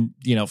he's been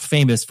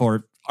famous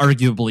for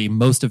arguably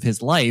most of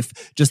his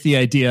life, just the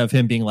idea of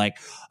him being like,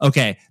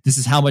 okay, this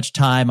is how much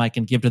time I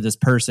can give to this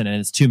person, and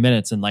it's 2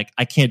 minutes, and like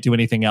I can't do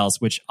anything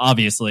else, which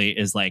obviously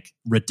is like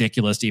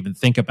ridiculous to even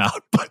think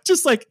about, but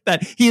just like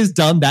that he has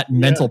done that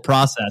mental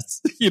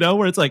process,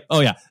 where it's like, oh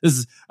yeah, this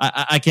is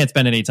I can't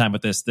spend any time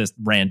with this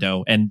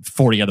rando and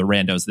 40 other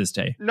randos this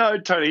day. No,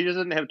 totally. He just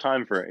didn't have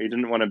time for it. He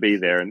didn't want to be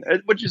there,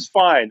 which is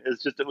fine.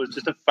 It was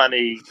just a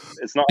funny.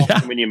 It's not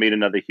often when you meet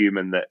another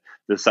human that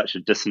there's such a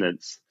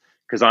dissonance.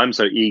 Because I'm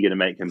so eager to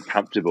make him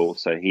comfortable,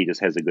 so he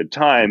just has a good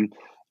time,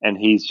 and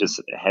he's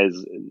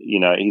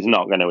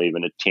not going to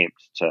even attempt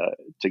to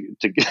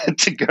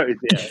go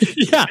there.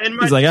 Yeah, and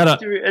he's like,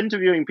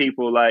 interviewing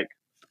people, like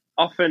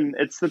often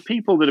it's the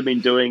people that have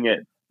been doing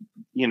it.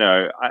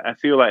 I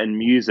feel like in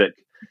music,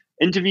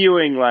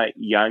 interviewing like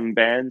young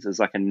bands is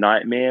like a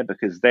nightmare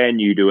because they're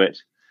new to it.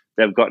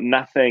 They've got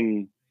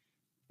nothing.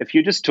 If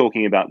you're just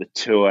talking about the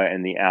tour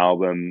and the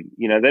album,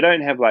 they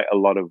don't have like a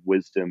lot of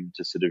wisdom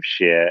to sort of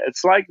share.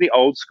 It's like the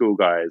old school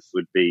guys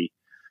would be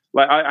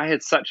like, I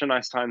had such a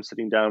nice time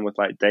sitting down with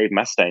like Dave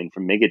Mustaine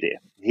from Megadeth.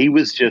 He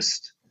was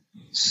just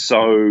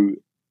so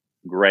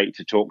great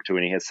to talk to,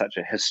 and he has such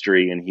a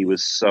history, and he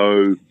was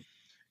so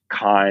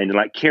kind.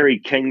 Like Kerry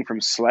King from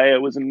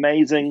Slayer was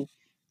amazing.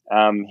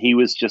 He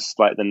was just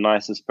like the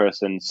nicest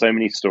person. So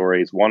many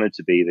stories, wanted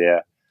to be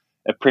there.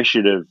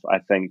 Appreciative, I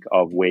think,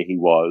 of where he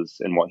was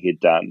and what he had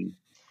done.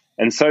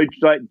 And so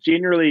like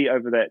generally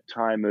over that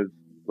time of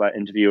like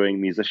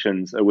interviewing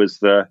musicians, it was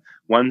the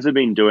ones who've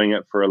been doing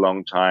it for a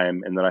long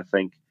time and that I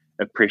think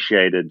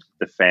appreciated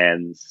the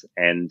fans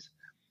and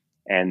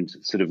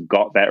sort of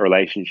got that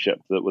relationship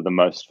that were the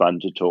most fun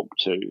to talk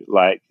to.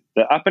 Like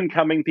the up and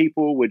coming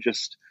people were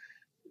just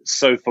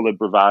so full of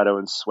bravado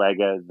and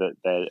swagger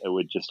that it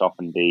would just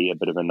often be a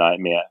bit of a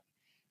nightmare.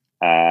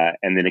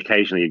 And then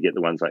occasionally you get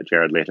the ones like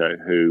Jared Leto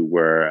who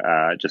were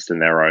just in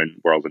their own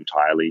world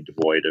entirely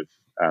devoid of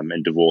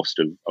and divorced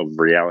of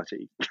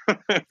reality.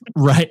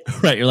 Right.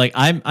 You're like,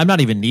 I'm not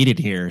even needed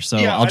here, so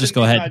I'll just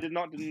go ahead. I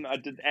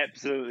did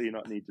absolutely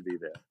not need to be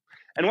there.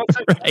 And what's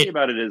so funny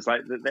about it is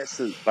like that's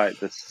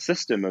the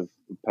system of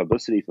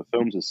publicity for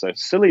films is so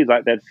silly.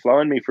 Like they'd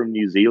flown me from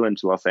New Zealand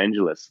to Los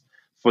Angeles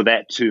for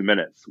that 2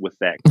 minutes with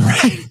that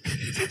guy,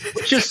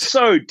 which is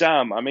so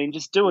dumb. I mean,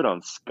 just do it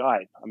on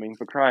Skype. I mean,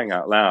 for crying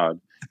out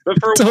loud. But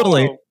for a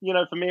while,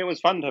 for me, it was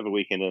fun to have a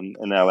weekend in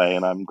LA,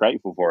 and I'm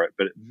grateful for it.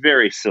 But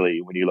very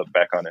silly when you look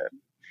back on it.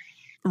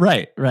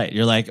 Right.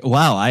 You're like,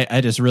 wow,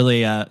 I just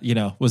really,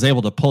 was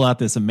able to pull out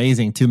this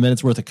amazing 2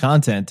 minutes worth of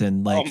content,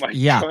 and like, God,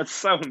 it's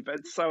so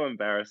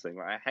embarrassing.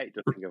 Like, I hate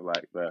to think of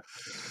like the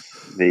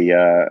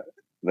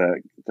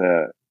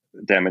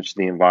damage to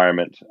the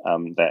environment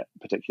that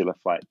particular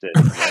flight did.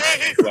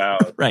 Like, wow,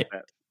 right.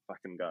 That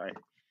fucking guy.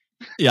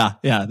 Yeah.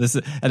 This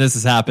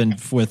has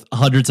happened with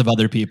hundreds of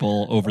other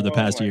people over the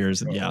past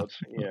years. God.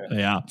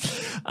 Yeah.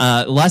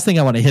 Last thing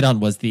I want to hit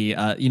on was the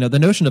the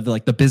notion of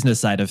like the business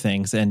side of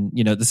things, and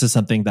this is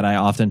something that I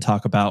often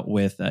talk about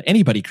with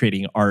anybody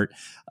creating art.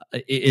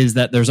 Is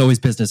that there's always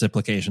business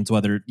implications,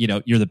 whether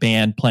you're the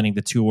band planning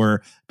the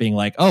tour, being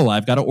like, oh,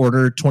 I've got to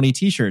order 20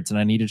 t-shirts and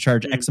I need to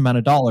charge X amount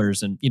of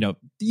dollars, and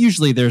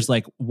usually there's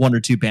like one or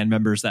two band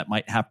members that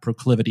might have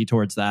proclivity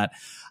towards that.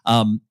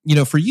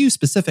 For you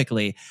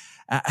specifically,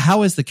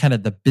 how is the kind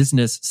of the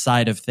business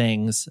side of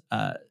things,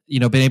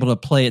 been able to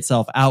play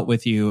itself out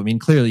with you? I mean,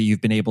 clearly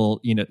you've been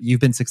able, you've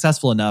been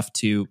successful enough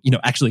to,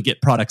 actually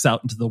get products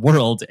out into the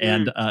world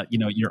and,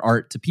 your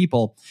art to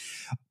people.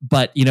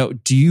 But,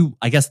 do you,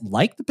 I guess,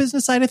 like the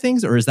business side of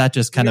things, or is that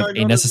just kind of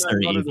a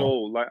necessary evil? Not at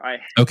all. Like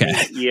okay.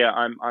 Yeah,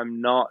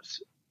 I'm not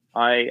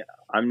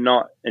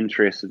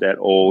interested at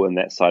all in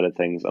that side of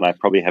things, and I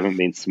probably haven't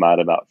been smart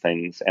about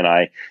things. And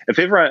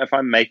if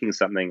I'm making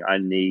something, I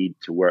need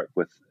to work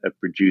with a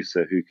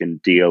producer who can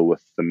deal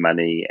with the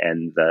money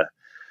and the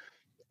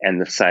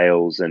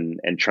sales and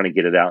trying to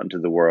get it out into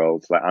the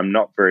world. Like I'm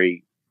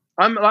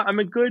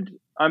a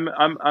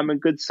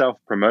good self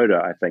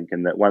promoter, I think,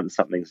 and that once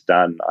something's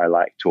done, I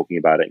like talking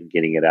about it and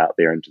getting it out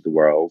there into the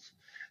world.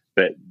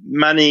 But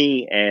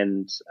money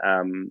and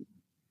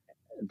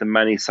the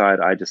money side,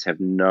 I just have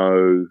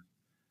no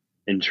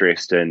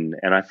interest in.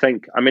 And I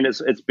think,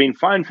 it's been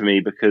fine for me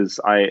because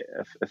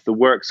if the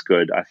work's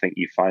good, I think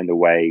you find a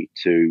way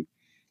to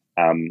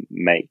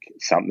make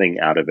something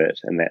out of it,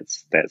 and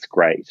that's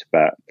great.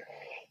 But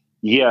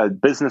yeah,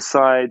 business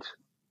side,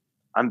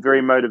 I'm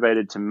very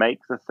motivated to make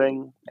the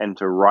thing and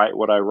to write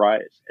what I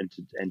write and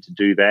to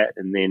do that,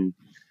 and then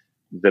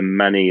the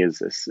money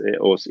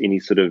or any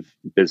sort of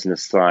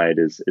business side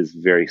is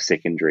very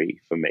secondary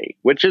for me,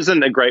 which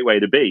isn't a great way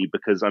to be,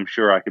 because I'm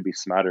sure I could be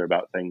smarter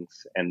about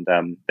things, and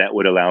that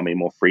would allow me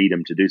more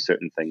freedom to do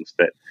certain things,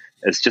 but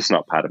it's just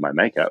not part of my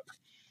makeup.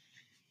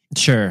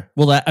 Sure.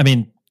 Well, I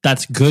mean,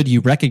 that's good.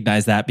 You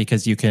recognize that,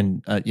 because you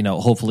can,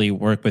 hopefully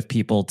work with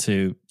people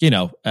to,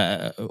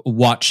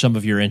 watch some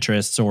of your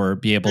interests, or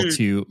be able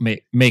to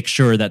make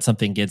sure that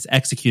something gets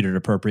executed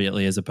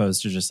appropriately, as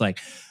opposed to just like,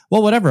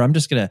 well, whatever, I'm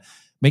just going to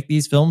make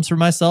these films for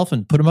myself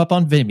and put them up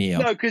on Vimeo.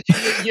 No,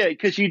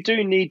 because you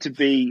do need to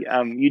be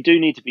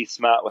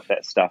smart with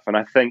that stuff. And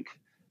I think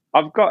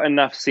I've got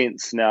enough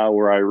sense now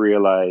where I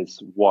realize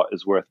what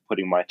is worth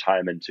putting my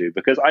time into,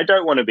 because I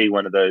don't want to be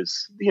one of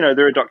those,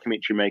 there are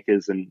documentary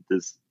makers, and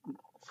there's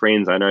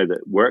friends I know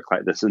that work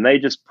like this, and they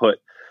just put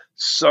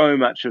so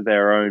much of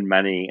their own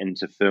money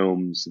into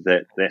films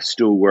that they're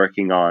still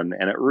working on.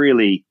 And it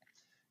really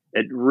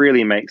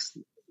makes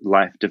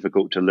life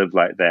difficult to live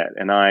like that.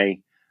 And I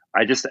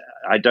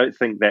don't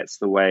think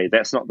that's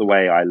not the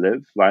way I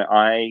live.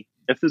 Like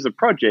if there's a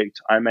project,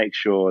 I make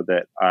sure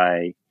that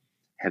I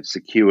have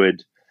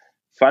secured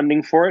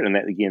funding for it. And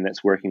that, again,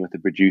 that's working with the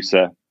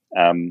producer.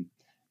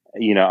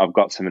 I've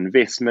got some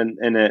investment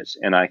in it,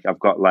 and I've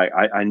got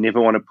I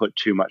never want to put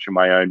too much of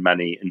my own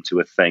money into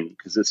a thing,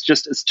 because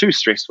it's too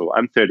stressful.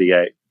 I'm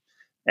 38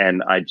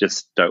 and I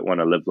just don't want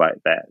to live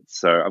like that.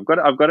 So I've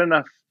got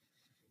enough.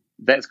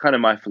 That's kind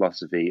of my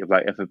philosophy of,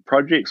 like, if a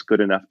project's good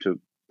enough to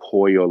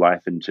pour your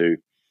life into,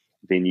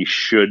 then you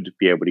should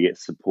be able to get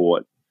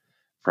support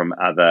from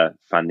other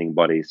funding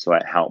bodies to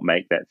like help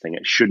make that thing.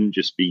 It shouldn't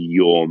just be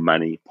your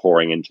money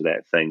pouring into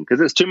that thing, because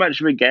it's too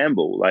much of a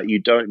gamble. Like, you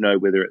don't know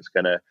whether it's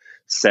going to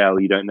sell.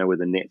 You don't know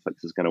whether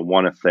Netflix is going to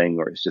want a thing,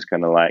 or it's just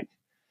going to like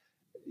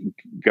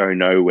go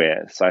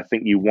nowhere. So I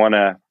think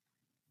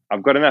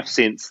I've got enough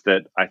sense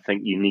that I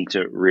think you need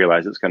to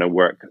realize it's going to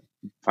work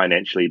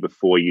financially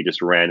before you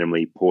just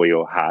randomly pour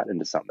your heart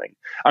into something.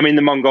 I mean,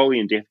 the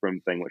Mongolian death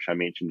room thing, which I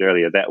mentioned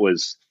earlier, that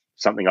was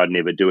something I'd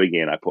never do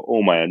again. I put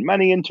all my own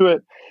money into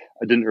it.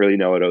 I didn't really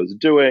know what I was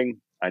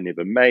doing. I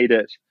never made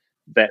it.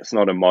 That's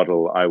not a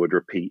model I would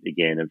repeat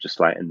again, of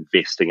just like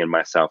investing in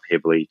myself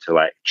heavily to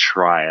like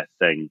try a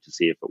thing to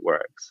see if it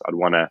works. I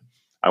want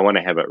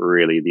to have it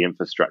really, the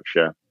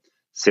infrastructure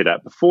set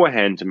up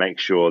beforehand to make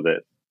sure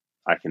that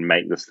I can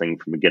make this thing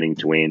from beginning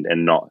to end,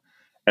 and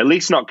at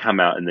least not come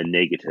out in the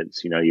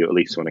negatives. You at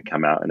least want to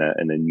come out in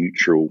a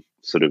neutral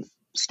sort of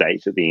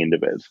state at the end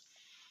of it.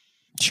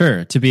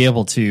 Sure, to be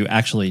able to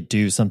actually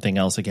do something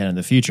else again in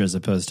the future, as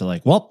opposed to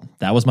like, well,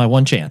 that was my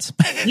one chance.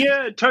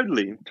 Yeah,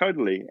 totally.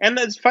 And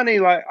it's funny,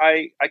 like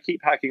I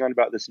keep harking on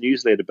about this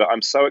newsletter, but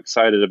I'm so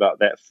excited about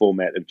that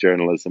format of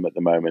journalism at the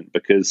moment,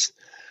 because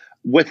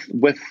with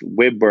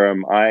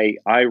Webworm,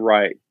 I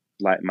write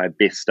like my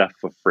best stuff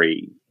for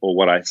free, or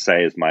what I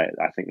say is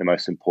I think the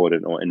most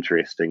important or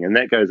interesting, and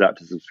that goes out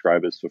to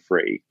subscribers for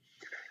free.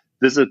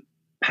 There's a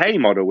pay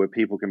model where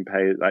people can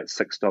pay like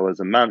 $6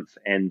 a month,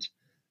 and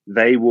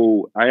I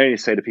only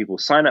say to people,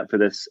 sign up for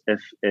this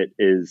if it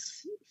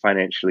is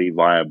financially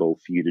viable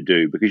for you to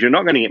do, because you're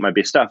not going to get my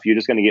best stuff. You're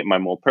just going to get my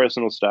more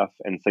personal stuff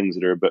and things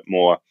that are a bit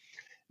more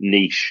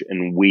niche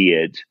and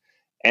weird.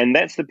 And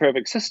that's the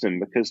perfect system,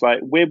 because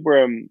like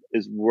Webworm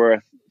is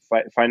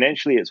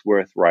financially, it's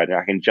worth writing.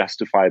 I can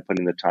justify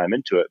putting the time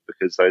into it,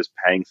 because those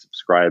paying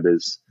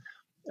subscribers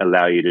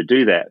allow you to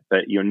do that.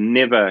 But you're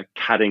never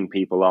cutting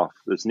people off.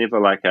 There's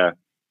never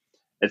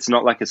it's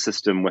not like a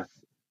system with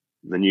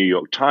the New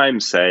York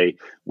Times, say,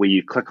 where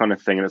you click on a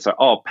thing and it's like,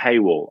 oh,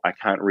 paywall, I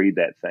can't read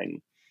that thing.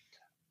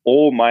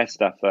 All my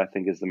stuff that I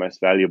think is the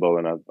most valuable,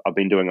 and I've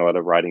been doing a lot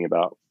of writing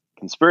about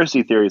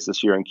conspiracy theories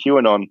this year and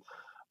QAnon,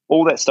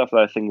 all that stuff that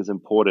I think is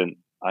important,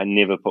 I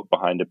never put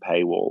behind a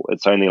paywall.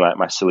 It's only like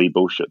my silly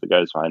bullshit that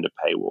goes behind a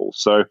paywall.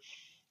 So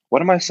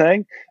what am I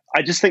saying?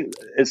 I just think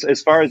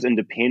as far as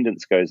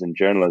independence goes in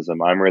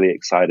journalism, I'm really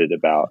excited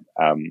about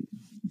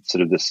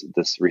sort of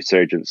this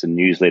resurgence in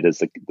newsletters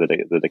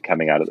that are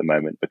coming out at the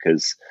moment,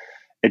 because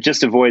it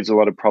just avoids a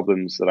lot of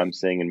problems that I'm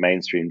seeing in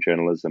mainstream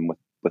journalism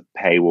with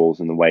paywalls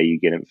and the way you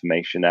get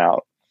information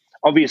out.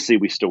 Obviously,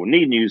 we still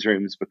need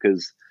newsrooms,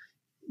 because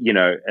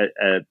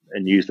a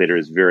newsletter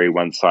is very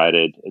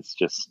one-sided. It's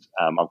just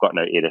I've got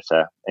no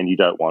editor, and you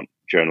don't want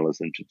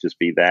journalism to just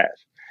be that.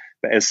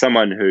 But as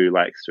someone who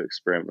likes to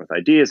experiment with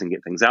ideas and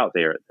get things out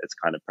there, it's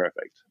kind of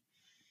perfect.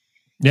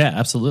 Yeah,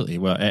 absolutely.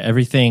 Well,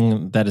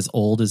 everything that is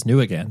old is new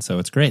again. So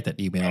it's great that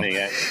email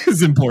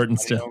is important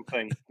still.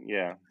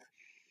 Yeah.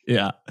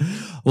 Yeah.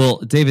 Well,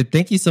 David,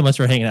 thank you so much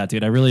for hanging out,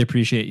 dude. I really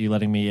appreciate you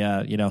letting me,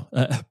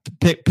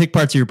 pick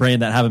parts of your brain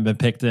that haven't been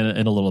picked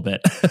in a little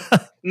bit.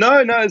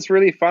 No, it's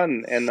really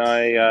fun. And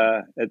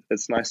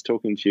it's nice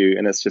talking to you.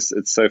 And it's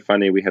so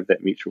funny. We have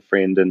that mutual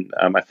friend, and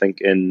I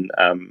think in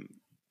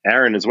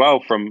Aaron as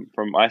well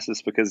from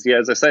ISIS, because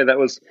as I say,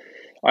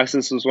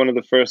 ISIS was one of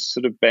the first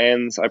sort of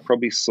bands I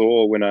probably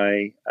saw when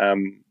I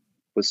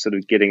was sort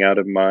of getting out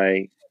of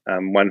my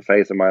one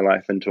phase of my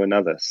life into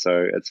another.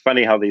 So it's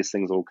funny how these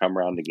things all come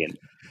around again.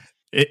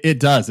 It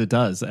does. It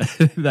does.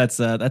 That's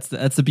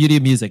the beauty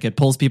of music. It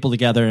pulls people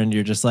together, and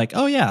you're just like,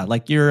 oh yeah,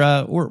 like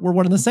we're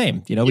one and the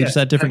same. You know, we just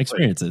had different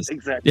experiences.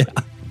 Exactly.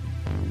 Yeah.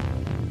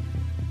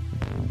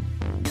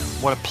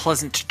 What a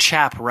pleasant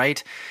chap,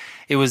 right?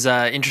 It was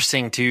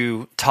interesting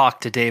to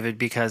talk to David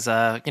because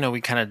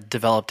we kind of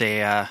developed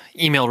a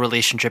email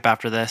relationship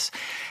after this,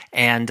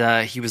 and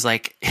he was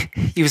like,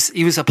 he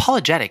was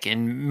apologetic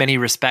in many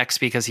respects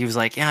because he was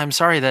like, yeah, I'm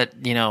sorry that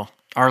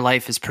our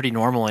life is pretty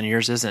normal and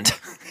yours isn't.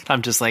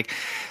 I'm just like,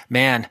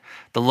 man,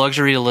 the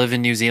luxury to live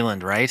in New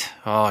Zealand, right?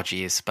 Oh,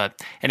 geez.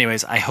 But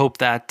anyways, I hope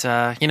that,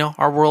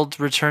 our world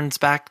returns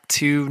back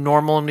to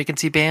normal and we can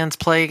see bands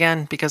play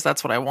again because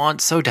that's what I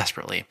want so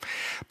desperately.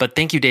 But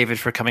thank you, David,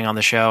 for coming on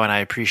the show. And I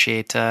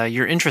appreciate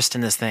your interest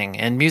in this thing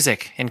and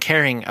music and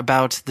caring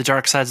about the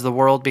dark sides of the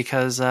world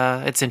because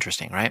it's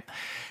interesting, right?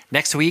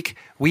 Next week,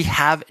 we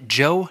have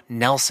Joe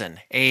Nelson,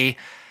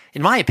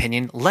 in my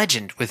opinion,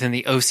 legend within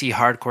the OC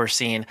hardcore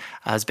scene,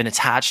 has been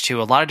attached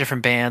to a lot of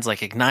different bands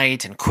like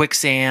Ignite and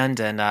Quicksand,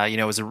 and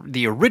was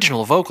the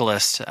original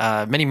vocalist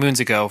many moons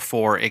ago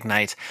for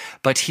Ignite.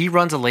 But he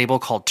runs a label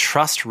called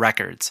Trust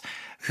Records,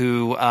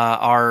 who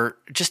are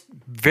just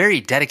very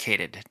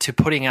dedicated to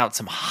putting out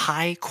some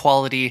high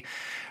quality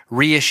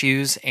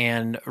reissues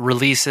and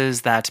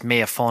releases that may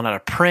have fallen out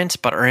of print,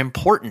 but are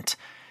important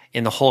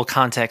in the whole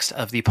context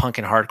of the punk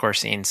and hardcore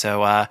scene.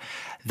 So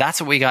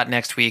that's what we got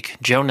next week.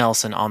 Joe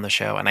Nelson on the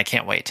show, and I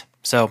can't wait.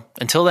 So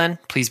until then,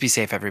 please be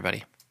safe,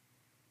 everybody.